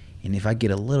industry, and if I get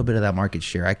a little bit of that market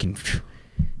share, I can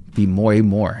be more. I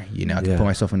can put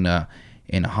myself in a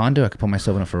Honda, I could put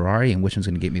myself in a Ferrari, and which one's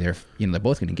going to get me there? They're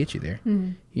both going to get you there.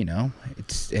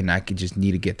 And I could just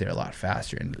need to get there a lot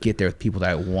faster and get there with people that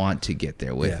I want to get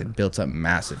there with and build something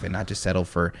massive and not just settle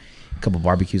for a couple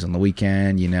barbecues on the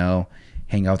weekend,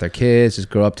 hang out with our kids, just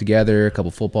grow up together, a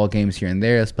couple football games here and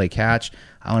there, let's play catch.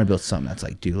 I want to build something that's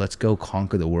like, dude, let's go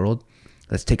conquer the world.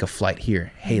 Let's take a flight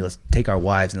here. Hey, let's take our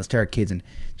wives and let's take our kids and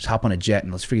just hop on a jet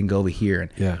and let's freaking go over here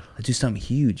and let's do something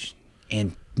huge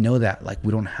and know that like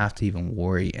we don't have to even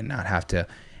worry and not have to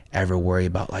ever worry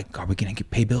about like, are we gonna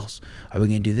pay bills? Are we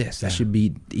gonna do this? That should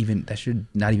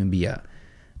not even be a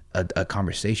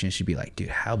conversation. It should be like, dude,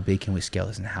 how big can we scale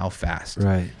this and how fast?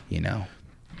 Right.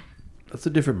 That's a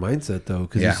different mindset though,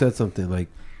 because you said something like,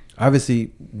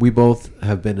 obviously we both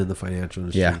have been in the financial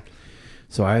industry. Yeah.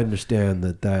 So I understand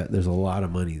that there's a lot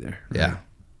of money there. Right? Yeah.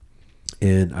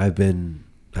 And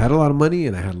I had a lot of money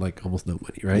and I had like almost no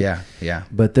money, right? Yeah, yeah.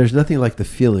 But there's nothing like the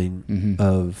feeling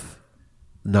of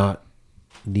not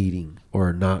needing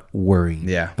or not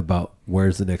worrying about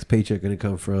where's the next paycheck going to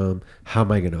come from, how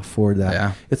am I going to afford that?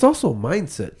 Yeah. It's also a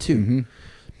mindset too,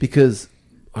 because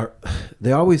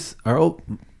the old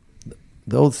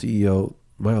CEO,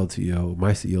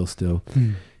 my CEO still,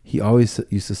 he always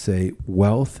used to say,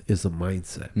 wealth is a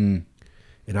mindset. And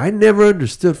I never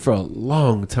understood for a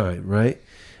long time, right?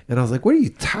 And I was like, what are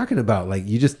you talking about? Like,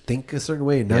 you just think a certain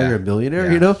way and now you're a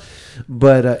millionaire,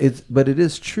 But it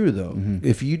is true, though.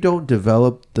 If you don't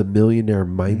develop the millionaire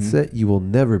mindset, you will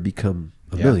never become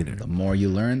a millionaire. The more you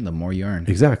learn, the more you earn.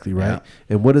 Exactly, right? Yeah.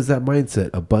 And what is that mindset?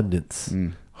 Abundance,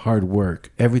 hard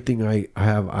work. Everything I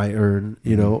have, I earn,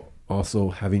 also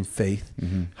having faith,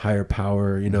 higher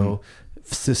power,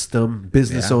 system,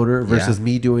 business owner versus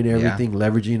me doing everything,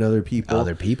 leveraging other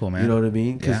people, man. You know what I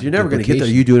mean? Because you're never going to get there.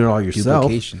 You doing it all yourself.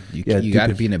 Duplication. You got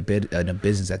to be in a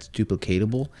business that's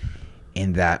duplicatable,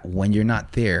 and that when you're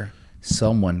not there,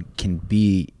 someone can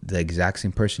be the exact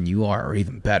same person you are, or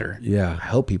even better. Yeah, I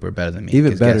hope people are better than me.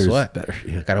 Even better. Guess what? Better.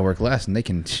 Yeah. I got to work less, and we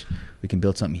can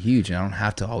build something huge, and I don't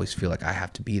have to always feel like I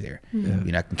have to be there.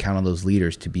 I can count on those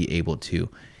leaders to be able to,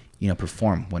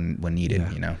 perform when needed.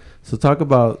 So talk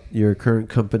about your current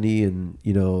company and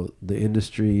the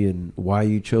industry and why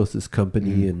you chose this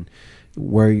company and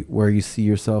where you see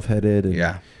yourself headed.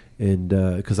 And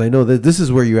because I know that this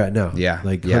is where you're at now.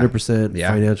 Like 100%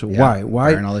 financial. Why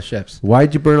burn all the ships?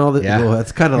 Why'd you burn all the? Well,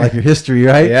 that's kind of like your history,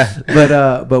 right?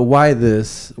 But why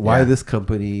this? Why this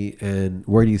company? And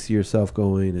where do you see yourself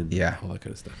going? And all that kind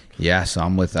of stuff. Yeah. So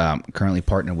I'm with currently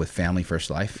partnered with Family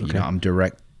First Life. Okay. I'm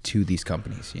direct to these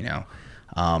companies.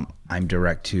 I'm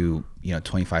direct to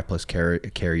 25 plus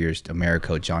carriers: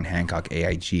 Americo, John Hancock,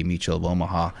 AIG, Mutual of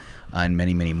Omaha, and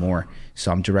many, many more.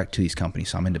 So I'm direct to these companies.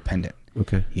 So I'm independent.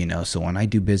 Okay. So when I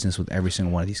do business with every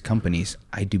single one of these companies,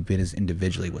 I do business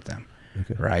individually with them.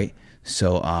 Okay. Right.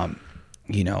 So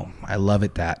I love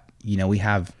it that we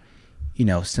have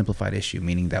simplified issue,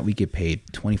 meaning that we get paid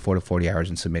 24 to 40 hours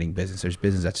in submitting business. There's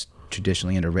business that's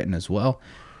traditionally underwritten as well.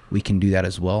 We can do that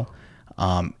as well.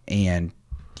 And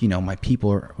my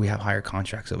people we have higher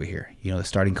contracts over here. The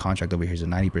starting contract over here is at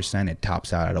 90%. It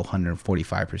tops out at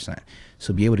 145%.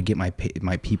 So be able to get my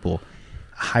people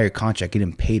a higher contract, get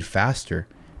them paid faster,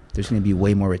 there's going to be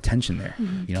way more retention there.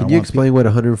 Mm-hmm. Can you explain what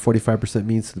 145%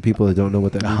 means to the people that don't know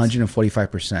what that means?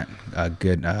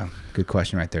 145%. Good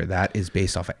question right there. That is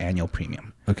based off of annual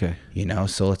premium. Okay.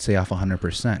 So let's say off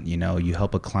 100%, you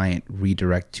help a client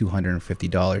redirect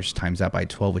 $250 times that by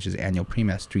 12, which is annual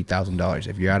premium. That's $3,000.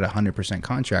 If you're at a 100%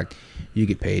 contract, you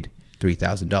get paid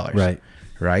 $3,000. Right.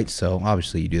 Right. So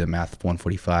obviously you do the math,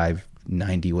 145,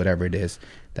 90, whatever it is.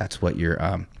 That's what your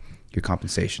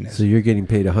compensation is. So you're getting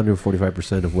paid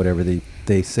 145% of whatever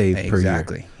they save per year.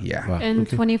 Exactly. Yeah. Wow. And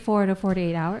 24 to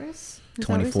 48 hours?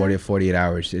 24 to 48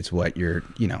 hours. It's what you're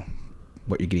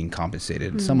getting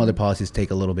compensated. Some other policies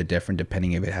take a little bit different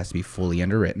depending if it has to be fully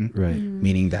underwritten. Right.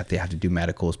 Meaning that they have to do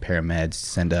medicals, parameds,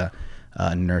 send a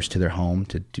nurse to their home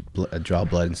to draw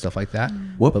blood and stuff like that.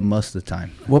 But most of the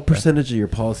time. What percentage of your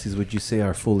policies would you say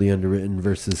are fully underwritten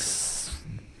versus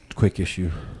quick issue?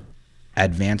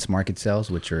 Advanced market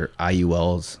sales, which are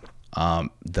IULs,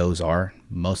 those are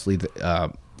mostly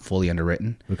fully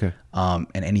underwritten. Okay. And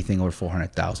anything over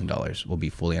 $400,000 will be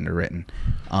fully underwritten.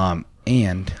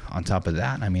 And on top of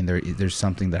that, there's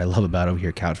something that I love about over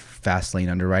here, fast lane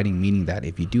underwriting, meaning that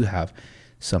if you do have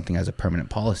something as a permanent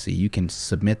policy, you can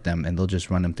submit them and they'll just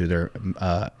run them through their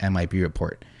MIB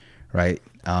report, right?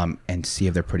 And see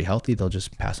if they're pretty healthy. They'll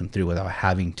just pass them through without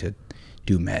having to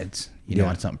do meds,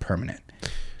 on something permanent.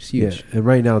 It's huge. Yeah, and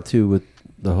right now too with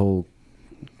the whole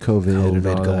COVID and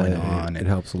all going that, on, it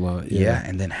helps a lot. Yeah,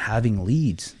 and then having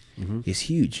leads is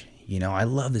huge. I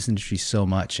love this industry so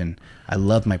much, and I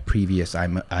love my previous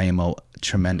IMO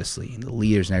tremendously, and the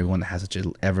leaders and everyone that has such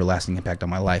an everlasting impact on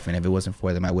my life. And if it wasn't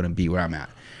for them, I wouldn't be where I'm at,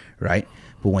 right?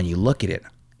 But when you look at it,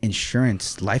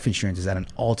 life insurance is at an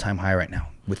all-time high right now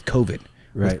with COVID,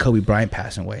 with Kobe Bryant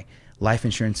passing away. Life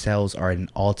insurance sales are at an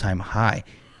all-time high,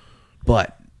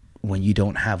 but when you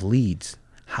don't have leads,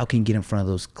 how can you get in front of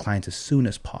those clients as soon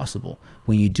as possible?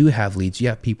 When you do have leads, you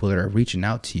have people that are reaching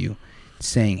out to you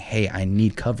saying, hey, I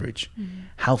need coverage.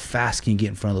 How fast can you get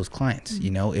in front of those clients?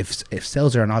 If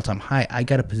sales are an all-time high, I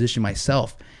got to position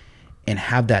myself and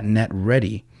have that net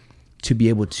ready to be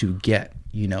able to get,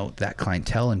 that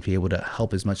clientele and be able to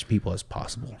help as much people as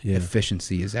possible. Yeah.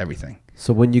 Efficiency is everything.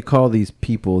 So when you call these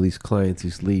people, these clients,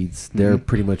 these leads, they're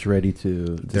pretty much ready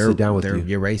to sit down with you.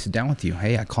 You're ready to sit down with you.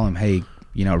 Hey, I call them, hey,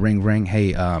 ring.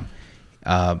 Hey,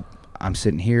 I'm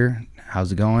sitting here.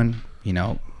 How's it going?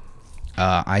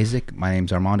 Isaac, my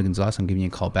name's Armando Gonzalez. I'm giving you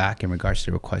a call back in regards to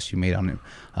the request you made on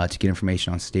to get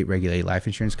information on state regulated life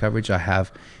insurance coverage. I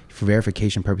have, for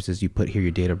verification purposes, you put here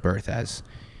your date of birth as,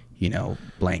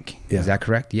 blank. Yeah. Is that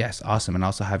correct? Yes. Awesome. And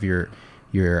also have your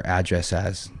address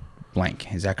as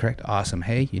blank. Is that correct? Awesome.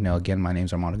 Hey, again, my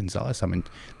name's Armando Gonzalez. I'm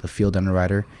the field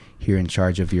underwriter here in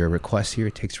charge of your request here.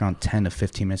 It takes around 10 to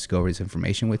 15 minutes to go over this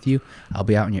information with you. I'll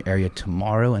be out in your area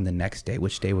tomorrow and the next day.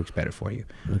 Which day works better for you?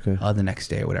 Okay. The next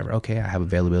day or whatever. Okay, I have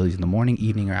availabilities in the morning,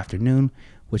 evening, or afternoon.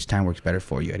 Which time works better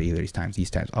for you at either of these times?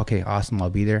 These times. Okay, awesome. I'll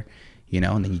be there.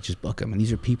 And then you just book them. And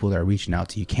these are people that are reaching out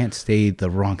to you. You can't say the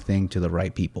wrong thing to the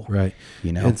right people. Right.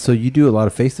 And so you do a lot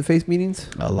of face-to-face meetings?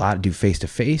 A lot do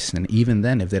face-to-face. And even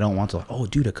then, if they don't want to,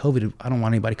 due to COVID, I don't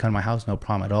want anybody coming to my house. No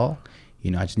problem at all.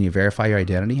 I just need to verify your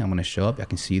identity. I'm going to show up. I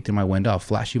can see you through my window. I'll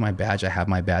flash you my badge. I have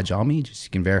my badge on me. Just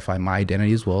you can verify my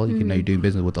identity as well. You can know you're doing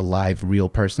business with a live, real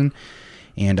person.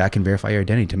 And I can verify your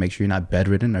identity to make sure you're not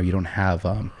bedridden or you don't have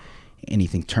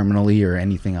anything terminally or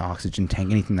anything, oxygen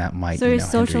tank, anything that might, so you're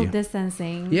social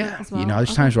distancing. Yeah. As well?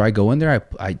 There's times where I go in there,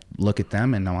 I look at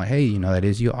them and I'm like, hey, that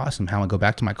is you. Awesome. How I go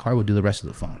back to my car, we'll do the rest of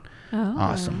the phone. Oh.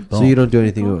 Awesome. Boom. So you don't do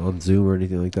anything on Zoom or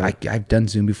anything like that? I've done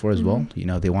Zoom before as well.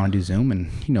 They want to do Zoom,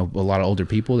 and a lot of older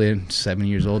people, they're 7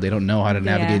 years old, they don't know how to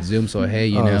navigate Zoom. So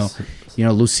hey,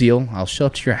 Lucille, I'll show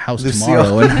up to your house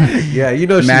tomorrow. And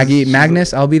yeah, Maggie,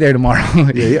 Magnus, I'll be there tomorrow.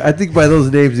 Yeah, I think by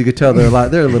those names you could tell they're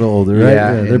a little older, right?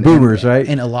 Yeah, they're boomers, right?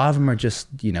 And a lot of them are just,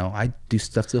 I do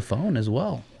stuff to the phone as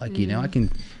well. Like, I can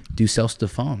do sales to the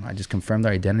phone. I just confirm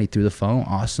their identity through the phone.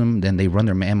 Awesome. Then they run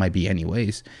their MIB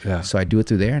anyways. Yeah. So I do it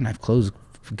through there, and I've closed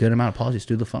good amount of policies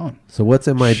through the phone. So what's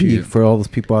MIB Shoot. for all those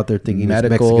people out there thinking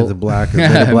Medical, it's Mexicans in black or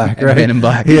Men in Black, right? Men in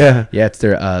Black. Yeah. Yeah, it's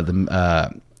their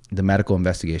the Medical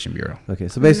Investigation Bureau. Okay,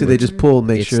 so basically they just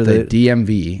make sure the that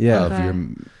DMV Yeah. of Okay. your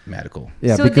medical.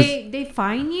 yeah, So because they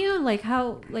fine you? Like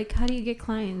how do you get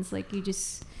clients? Like you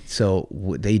just So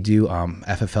what they do,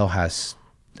 FFL has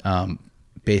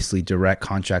basically direct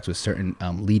contracts with certain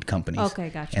lead companies. Okay,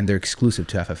 gotcha. And they're exclusive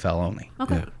to FFL only,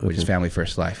 okay. yeah, which is okay. Family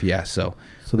First Life. Yeah, so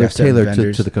they're have certain tailored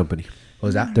vendors. to the company. What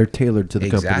was that? They're tailored to the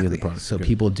company and Exactly. the product. So Okay.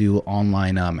 people do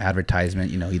online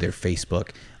advertisement, either Facebook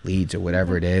leads or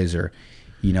whatever it is, or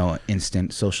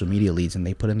instant social media leads, and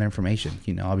they put in their information.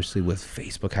 Obviously with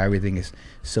Facebook, how everything is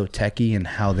so techy and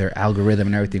how their algorithm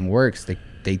and everything works, they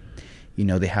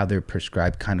have their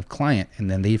prescribed kind of client, and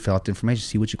then they fill out the information,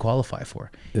 see what you qualify for,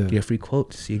 get a free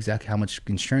quote, see exactly how much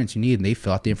insurance you need, and they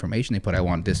fill out the information. They put, I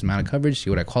want this amount of coverage,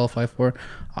 see what I qualify for.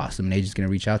 Awesome. An agent's going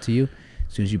to reach out to you.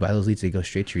 As soon as you buy those leads, they go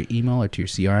straight to your email or to your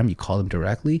CRM. You call them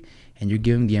directly, and you're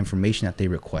giving the information that they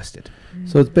requested.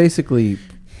 So it's basically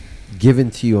given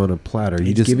to you on a platter.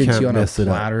 You It's just given can't to you on a mess it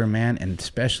up. platter, man, and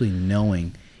especially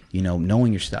knowing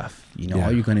your stuff. Yeah. How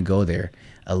you're going to go there.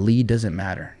 A lead doesn't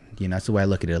matter. That's the way I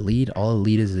look at it. All a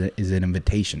lead is an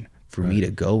invitation for me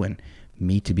to go and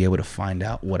me to be able to find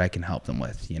out what I can help them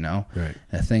with. Right.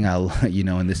 The thing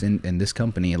in this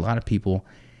company, a lot of people,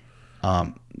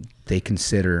 they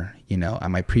consider,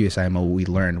 at my previous IMO, what we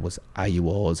learned was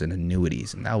IULs and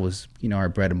annuities, and that was, our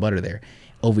bread and butter there.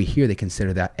 Over here, they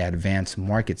consider that advanced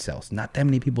market sales. Not that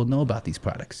many people know about these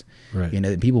products.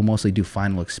 Right. People mostly do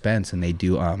final expense, and they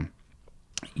do,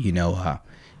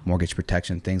 mortgage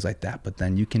protection, things like that. But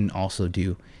then you can also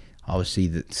do, obviously,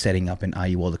 the setting up an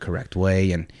IUL the correct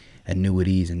way, and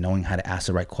annuities, and knowing how to ask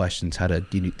the right questions, how to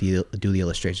do the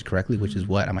illustration correctly, which is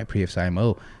what at my previous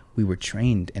IMO we were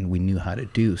trained and we knew how to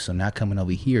do. So now coming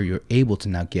over here, you're able to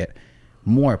now get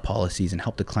more policies and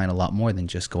help the client a lot more than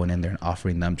just going in there and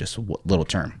offering them just a little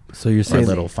term. So you're saying a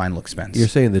little final expense. You're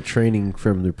saying the training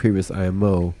from the previous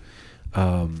IMO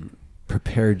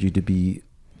prepared you to be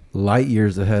light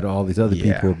years ahead of all these other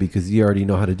people because you already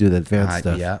know how to do the advanced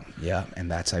stuff. Yeah,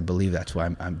 and I believe that's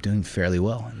why I'm doing fairly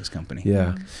well in this company.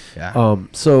 Yeah. Yeah.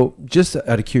 So just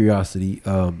out of curiosity,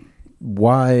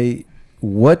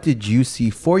 what did you see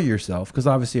for yourself? Because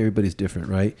obviously everybody's different,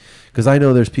 right? Because I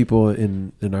know there's people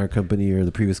in our company or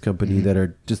the previous company that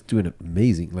are just doing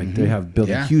amazing. Like they have built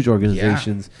huge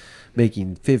organizations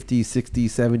making 50, 60,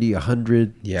 70,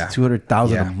 100,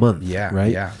 200,000 a month,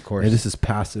 right? Yeah, of course. And this is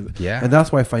passive. Yeah. And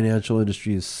that's why financial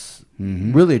industry is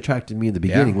really attracted me in the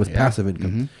beginning was passive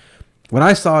income. When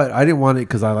I saw it, I didn't want it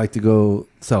because I like to go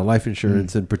sell life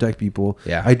insurance and protect people.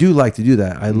 Yeah. I do like to do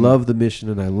that. I love the mission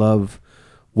and I love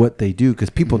what they do because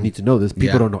people need to know this.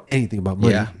 People don't know anything about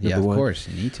money. Yeah, of course.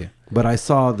 You need to. But I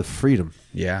saw the freedom.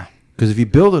 Yeah. Because if you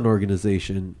build an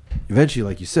organization, eventually,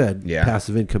 like you said, Yeah.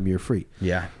 passive income, you're free.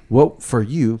 Yeah. Well, for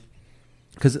you,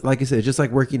 because like I said, it's just like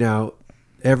working out.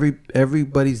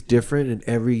 Everybody's different, and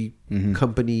every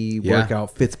company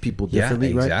workout fits people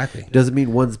differently, right? Exactly. It doesn't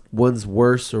mean one's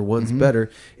worse or one's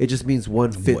better. It just means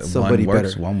one fits somebody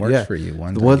better. One works for you.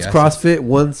 One's CrossFit,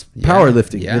 one's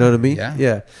powerlifting. You know what I mean?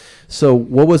 Yeah. So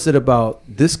what was it about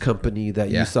this company that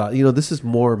you saw? This is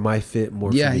more my fit,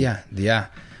 more for me. Yeah.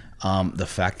 The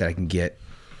fact that I can get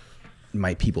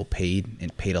my people paid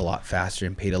and paid a lot faster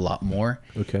and paid a lot more.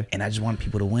 Okay. And I just want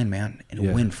people to win, man,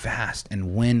 and win fast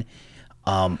and win,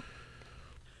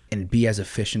 and be as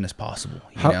efficient as possible.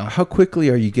 How quickly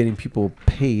are you getting people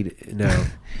paid now?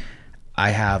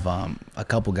 I have a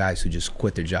couple guys who just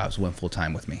quit their jobs, went full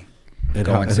time with me. And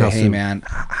go how- and and say, how hey soon? man,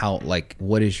 how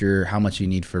much you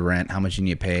need for rent? How much you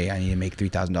need to pay? I need to make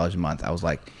 $3,000 a month. I was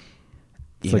like,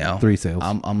 It's like 3 sales.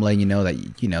 I'm letting you know that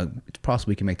it's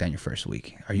possible you can make that in your first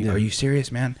week. Are you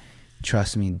serious, man?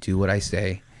 Trust me, do what I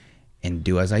say, and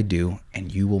do as I do,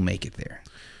 and you will make it there.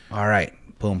 All right,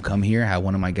 boom, come here. Had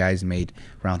one of my guys made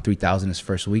around $3,000 his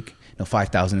first week. No,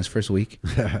 $5,000 his first week.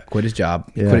 Quit his job.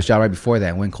 Yeah. Quit his job right before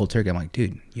that. Went cold turkey. I'm like,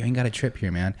 dude, you ain't got a trip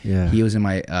here, man. Yeah. He was in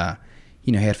my,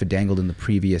 he had fadangled in the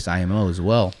previous IMO as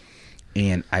well,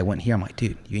 and I went here. I'm like,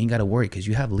 dude, you ain't got to worry because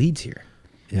you have leads here.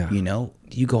 Yeah.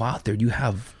 You go out there, you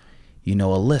have, a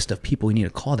list of people you need to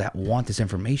call that want this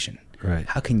information. Right.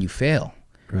 How can you fail?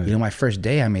 Right. My first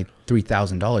day I made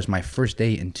 $3,000. My first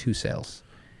day in 2 sales.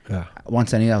 Yeah.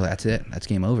 Once I knew that, that's it. That's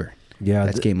game over. Yeah.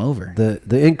 That's game over. The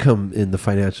income in the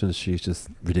financial industry is just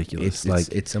ridiculous.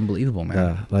 It's unbelievable,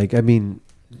 man. I'm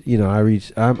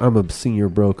a senior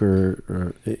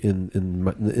broker in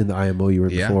the IMO you were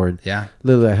before, and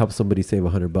literally I help somebody save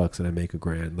 $100 and I make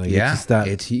 $1,000. Like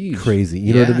it's huge, crazy.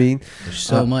 You know what I mean? There's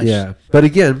so much. Yeah, but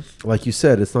again, like you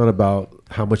said, it's not about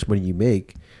how much money you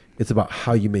make. It's about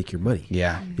how you make your money.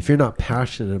 Yeah. If you're not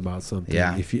passionate about something,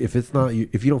 if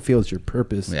you don't feel it's your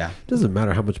purpose, it doesn't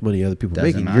matter how much money other people are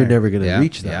making. You're never going to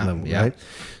reach that level, right?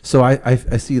 So I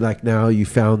see like now you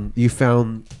found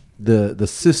the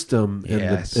system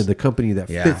and the company that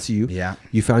fits you. Yeah.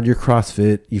 You found your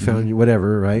CrossFit. You found your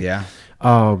whatever, right? Yeah.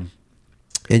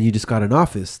 And you just got an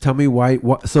office. Tell me why.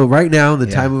 So right now in the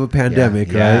time of a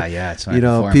pandemic, right? Yeah, it's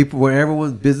people where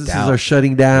everyone's businesses are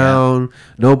shutting down.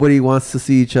 Nobody wants to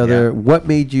see each other. Yeah. What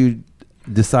made you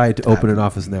decide to open an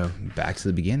office now? Back to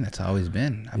the beginning. That's always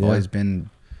been. I've always been.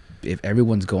 If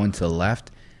everyone's going to the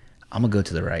left, I'm gonna go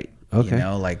to the right. Okay.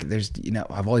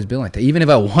 I've always been like that. Even if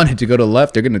I wanted to go to the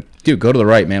left, they're going to, go to the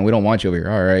right, man. We don't want you over here.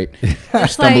 All right.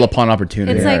 Stumble upon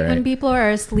opportunity. It's like when people are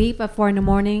asleep at 4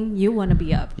 a.m, you want to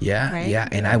be up. Yeah. Right? Yeah.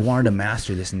 And I wanted to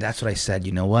master this. And that's what I said.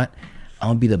 You know what? I'm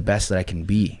going to be the best that I can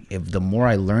be. If the more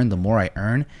I learn, the more I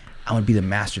earn, I'm going to be the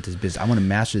master of this business. I want to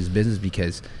master this business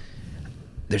because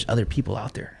there's other people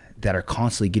out there that are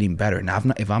constantly getting better. Now,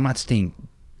 if I'm not staying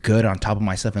good on top of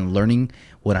myself and learning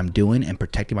what I'm doing and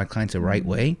protecting my clients the right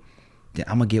way, then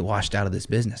I'm going to get washed out of this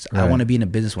business. Right. I want to be in a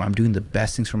business where I'm doing the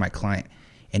best things for my client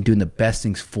and doing the best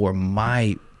things for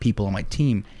my people on my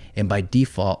team. And by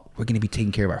default, we're going to be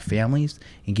taking care of our families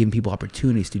and giving people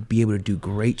opportunities to be able to do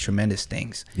great, tremendous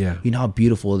things. Yeah. You know how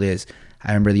beautiful it is. I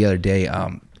remember the other day,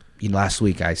 last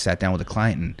week, I sat down with a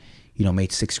client and, made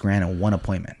 $6,000 in one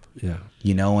appointment. Yeah.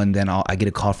 And then I get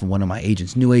a call from one of my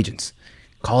agents, new agents,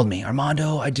 called me,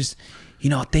 Armando, I just,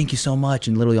 thank you so much.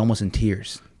 And literally almost in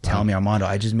tears, telling me, Armando,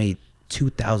 I just made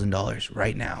 $2,000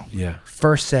 right now. Yeah.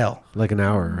 First sale. Like an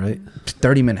hour, right?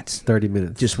 30 minutes. 30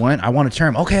 minutes. Just went. I want a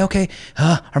term. Okay.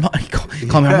 Armando,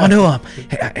 call me Armando.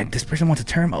 Hey, this person wants a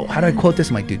term. Oh, how do I quote this?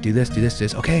 I'm like, dude, do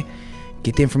this. Okay.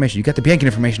 Get the information. You got the banking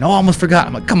information. Oh, I almost forgot.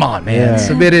 I'm like, come on, man. Yeah.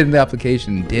 Submitted in the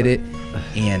application, did it.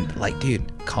 And like,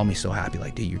 dude, call me so happy.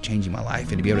 Like, dude, you're changing my life.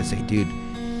 And to be able to say, dude,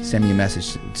 send me a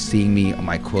message, seeing me on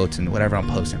my quotes and whatever I'm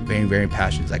posting. Very, very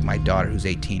passionate. It's like my daughter, who's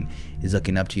 18, is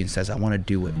looking up to you and says, I want to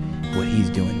do what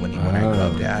he's doing when I grow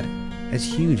up, Dad. That's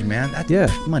huge, man.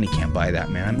 Money can't buy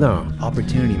that, man. No.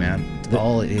 Opportunity, man. That's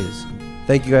all it is.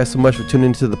 Thank you guys so much for tuning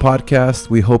into the podcast.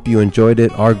 We hope you enjoyed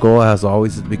it. Our goal, as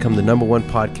always, is to become the #1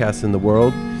 podcast in the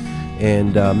world.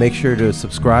 And make sure to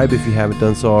subscribe if you haven't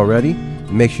done so already.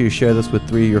 Make sure you share this with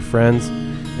 3 of your friends.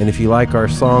 And if you like our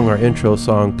intro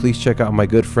song, please check out my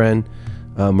good friend,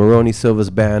 Maroni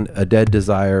Silva's band, A Dead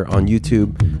Desire, on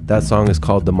YouTube. That song is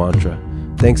called The Mantra.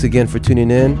 Thanks again for tuning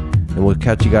in, and we'll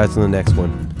catch you guys on the next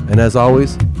one. And as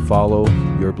always, follow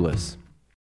your bliss.